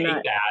we little can take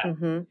nut.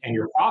 that and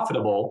you're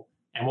profitable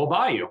and we'll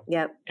buy you.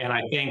 Yep. And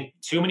I think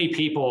too many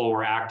people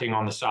were acting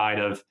on the side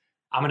of,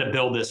 I'm going to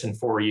build this in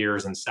 4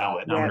 years and sell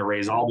it. And I'm going to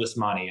raise all this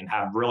money and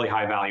have really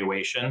high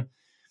valuation.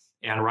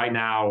 And right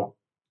now,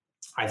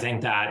 I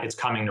think that it's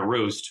coming to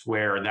roost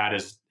where that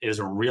is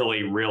a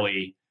really,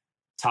 really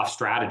tough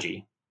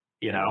strategy,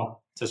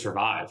 to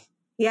survive.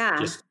 Yeah.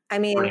 Just I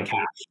mean, burning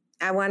cash.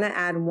 I want to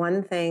add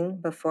one thing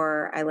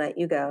before I let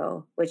you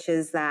go, which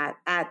is that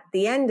at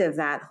the end of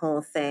that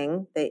whole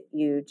thing that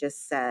you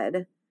just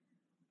said,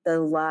 the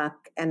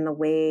luck and the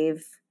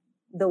wave,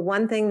 the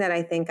one thing that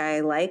I think I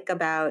like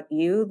about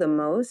you the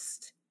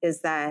most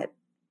is that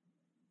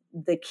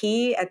the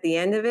key at the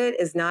end of it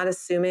is not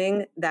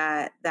assuming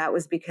that that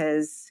was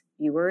because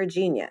you were a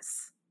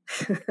genius.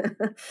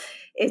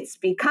 It's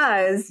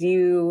because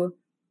you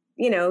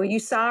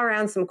saw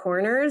around some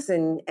corners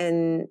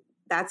and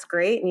that's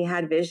great. And you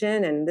had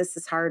vision and this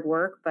is hard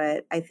work.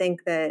 But I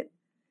think that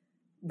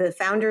the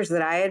founders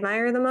that I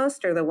admire the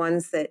most are the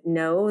ones that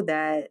know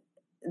that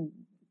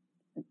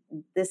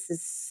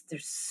there's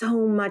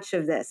so much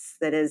of this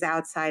that is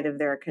outside of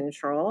their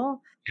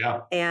control.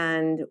 Yeah.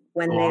 And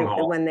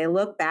when they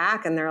look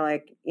back and they're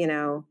like,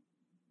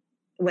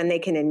 when they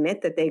can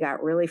admit that they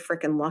got really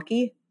freaking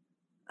lucky,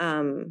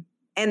 and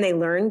they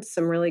learned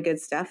some really good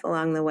stuff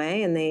along the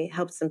way and they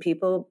helped some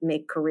people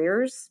make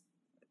careers,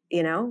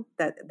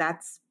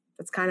 that's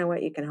kind of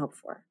what you can hope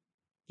for.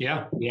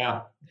 Yeah,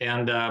 yeah.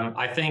 And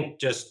I think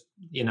just,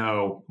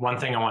 one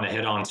thing I want to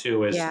hit on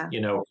too is, Yeah.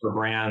 For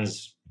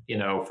brands,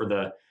 for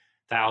the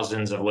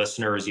thousands of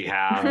listeners you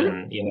have,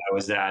 and,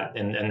 is that,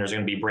 and there's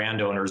going to be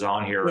brand owners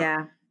on here,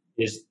 Yeah.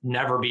 is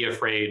never be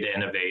afraid to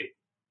innovate.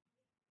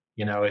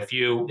 If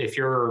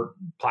you're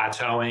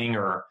plateauing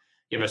or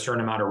you have a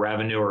certain amount of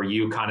revenue, or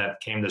you kind of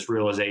came to this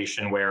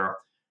realization where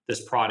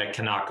this product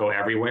cannot go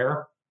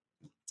everywhere,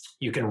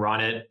 you can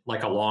run it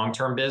like a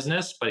long-term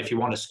business. But if you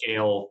want to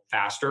scale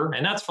faster,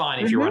 and that's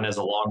fine if you run as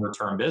a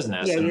longer-term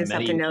business, Yeah, you and just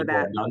have many to know people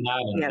that. have done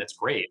that, and Yep. it's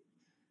great.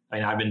 I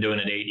mean, I've been doing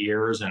it 8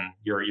 years, and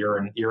you're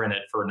in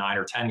it for 9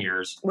 or 10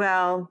 years.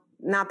 Well,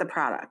 not the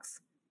products.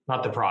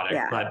 Not the product,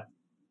 Yeah.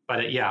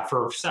 but yeah,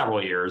 for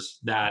several years.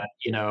 That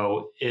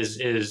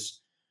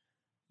is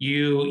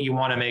you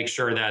want to make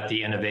sure that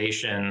the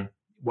innovation,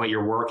 what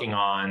you're working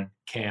on,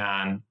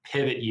 can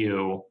pivot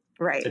you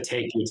Right. to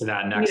take you to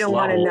that next You don't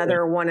level. want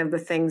another one of the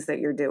things that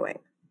you're doing.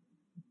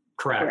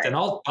 Correct. Right.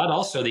 But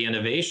also the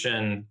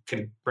innovation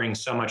could bring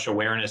so much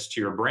awareness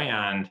to your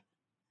brand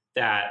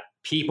that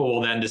people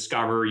will then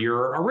discover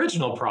your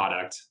original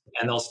product,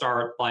 and they'll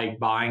start like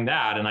buying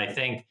that. And I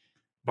think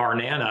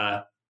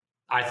Barnana,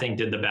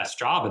 did the best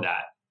job of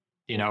that.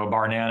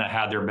 Barnana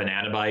had their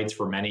banana bites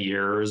for many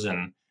years,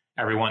 and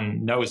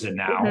everyone knows it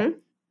now,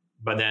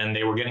 but then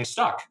they were getting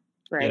stuck.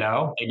 Right.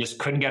 They just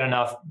couldn't get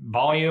enough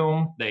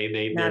volume.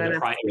 The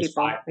price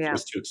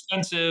was too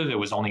expensive. It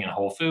was only in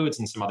Whole Foods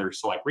and some other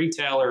select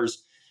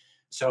retailers.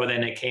 So then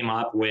they came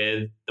up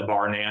with the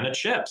Barnana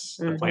chips,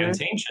 the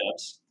plantain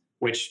chips,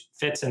 which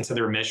fits into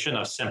their mission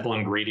of simple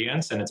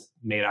ingredients, and it's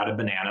made out of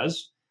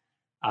bananas.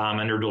 And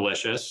they're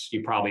delicious.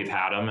 You probably have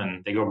had them,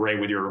 and they go great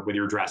with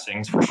your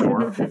dressings for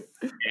sure.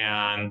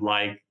 And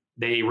like,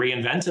 they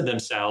reinvented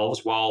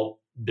themselves while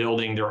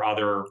building their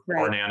other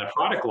Barnana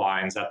product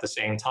lines at the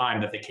same time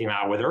that they came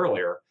out with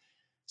earlier.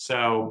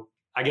 So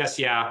I guess,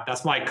 yeah,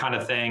 that's my kind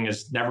of thing,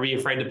 is never be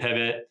afraid to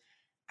pivot.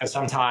 Because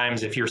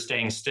sometimes if you're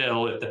staying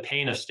still, if the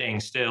pain of staying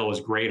still is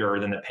greater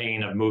than the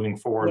pain of moving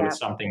forward with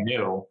something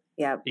new,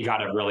 you got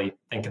to really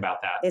think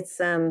about that. It's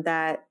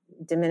that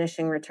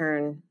diminishing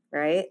return,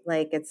 right?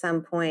 Like at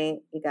some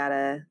point you got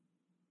to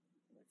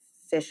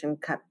fish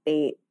and cut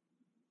bait,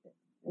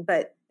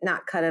 but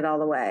not cut it all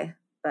the way.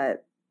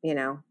 But,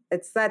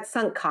 it's that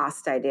sunk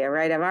cost idea,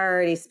 right? I've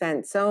already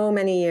spent so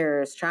many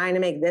years trying to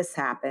make this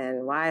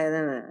happen. Why,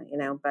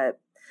 but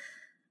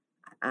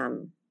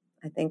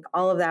I think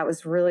all of that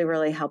was really,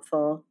 really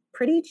helpful.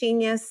 Pretty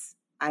genius,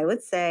 I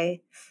would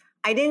say.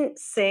 I didn't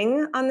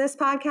sing on this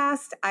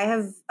podcast. I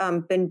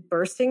have been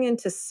bursting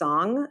into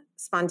song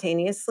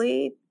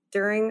spontaneously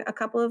during a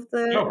couple of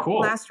the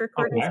last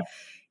recordings. Okay.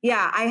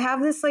 Yeah, I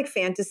have this like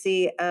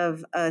fantasy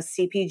of a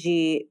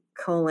CPG :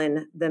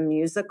 the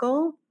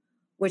musical,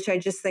 which I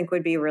just think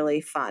would be really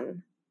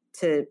fun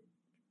to,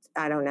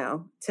 I don't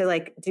know, to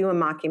like do a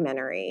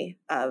mockumentary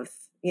of,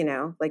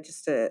 like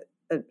just a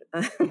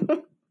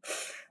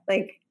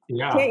like,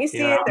 can't you see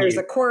it? There's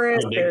a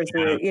chorus, there's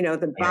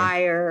the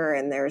buyer,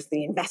 and there's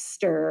the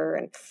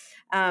investor,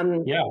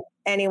 and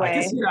anyway,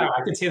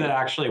 I could see that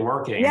actually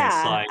working.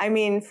 Yeah, I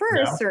mean, for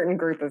a certain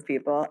group of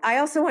people. I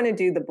also want to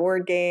do the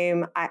board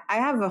game. I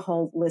have a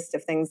whole list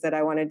of things that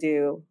I want to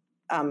do.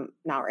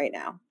 Not right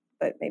now,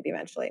 but maybe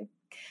eventually.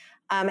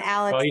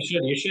 Alex, well,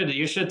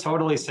 you should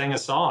totally sing a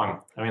song.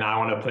 I mean, I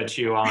want to put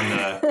you on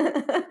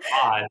the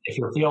pod. If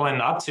you're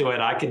feeling up to it,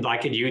 I could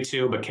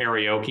YouTube a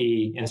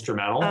karaoke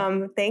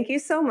instrumental. Thank you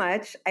so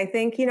much. I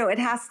think it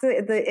has to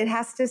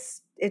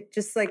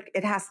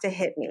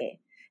hit me.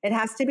 It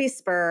has to be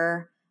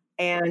spur.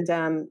 And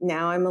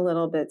now I'm a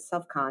little bit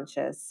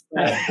self-conscious,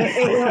 but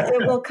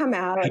it will come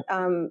out.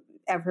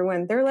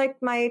 Everyone, they're like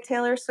my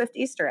Taylor Swift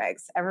Easter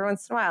eggs. Every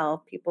once in a while,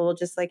 people will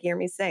just like hear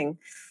me sing,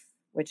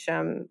 which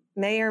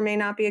may or may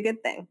not be a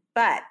good thing.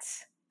 But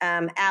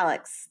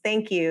Alex,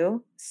 thank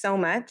you so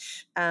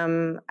much.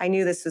 I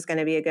knew this was going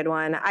to be a good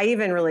one. I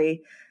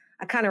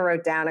kind of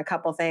wrote down a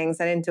couple things.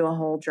 I didn't do a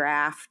whole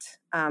draft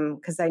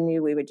because I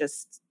knew we would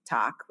just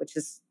talk, which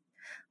is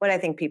what I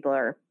think people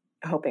are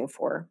hoping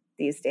for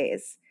these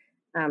days.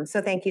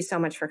 So thank you so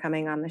much for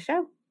coming on the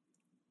show.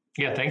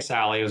 Yeah, thanks,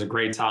 Sally. It was a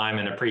great time,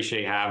 and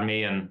appreciate having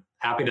me, and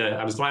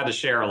I was glad to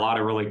share a lot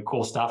of really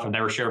cool stuff I've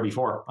never shared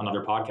before on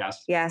other podcasts.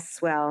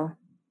 Yes, well,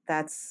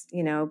 that's,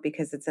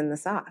 because it's in the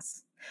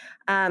sauce.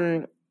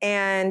 And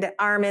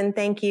Armin,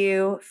 thank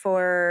you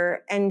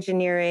for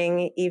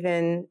engineering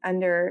even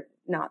under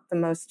not the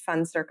most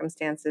fun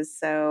circumstances.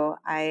 So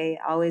I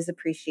always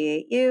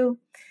appreciate you.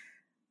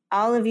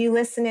 All of you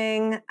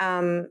listening,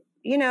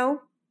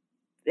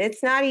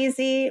 it's not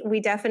easy. We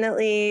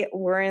definitely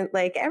weren't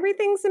like,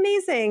 everything's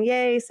amazing.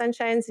 Yay,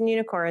 sunshines and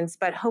unicorns.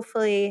 But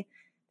hopefully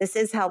this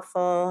is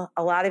helpful.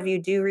 A lot of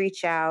you do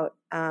reach out.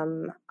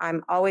 I'm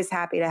always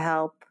happy to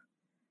help.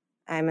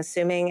 I'm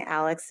assuming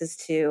Alex is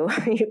too.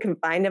 You can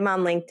find him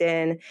on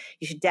LinkedIn.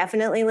 You should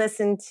definitely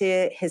listen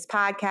to his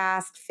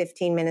podcast,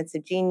 15 Minutes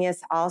of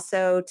Genius.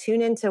 Also,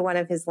 tune into one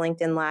of his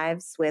LinkedIn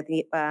Lives with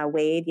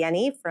Wade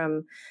Yenny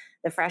from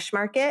the Fresh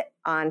Market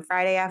on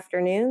Friday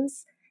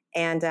afternoons.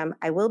 And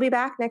I will be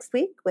back next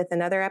week with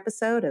another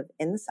episode of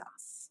In the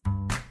Sauce.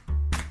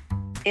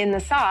 In the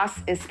Sauce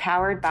is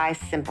powered by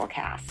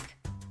Simplecast.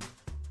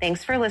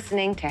 Thanks for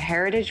listening to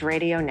Heritage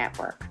Radio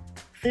Network,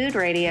 food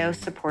radio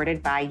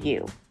supported by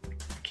you.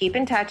 Keep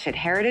in touch at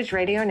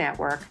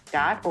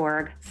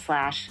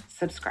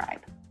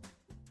heritageradionetwork.org/subscribe.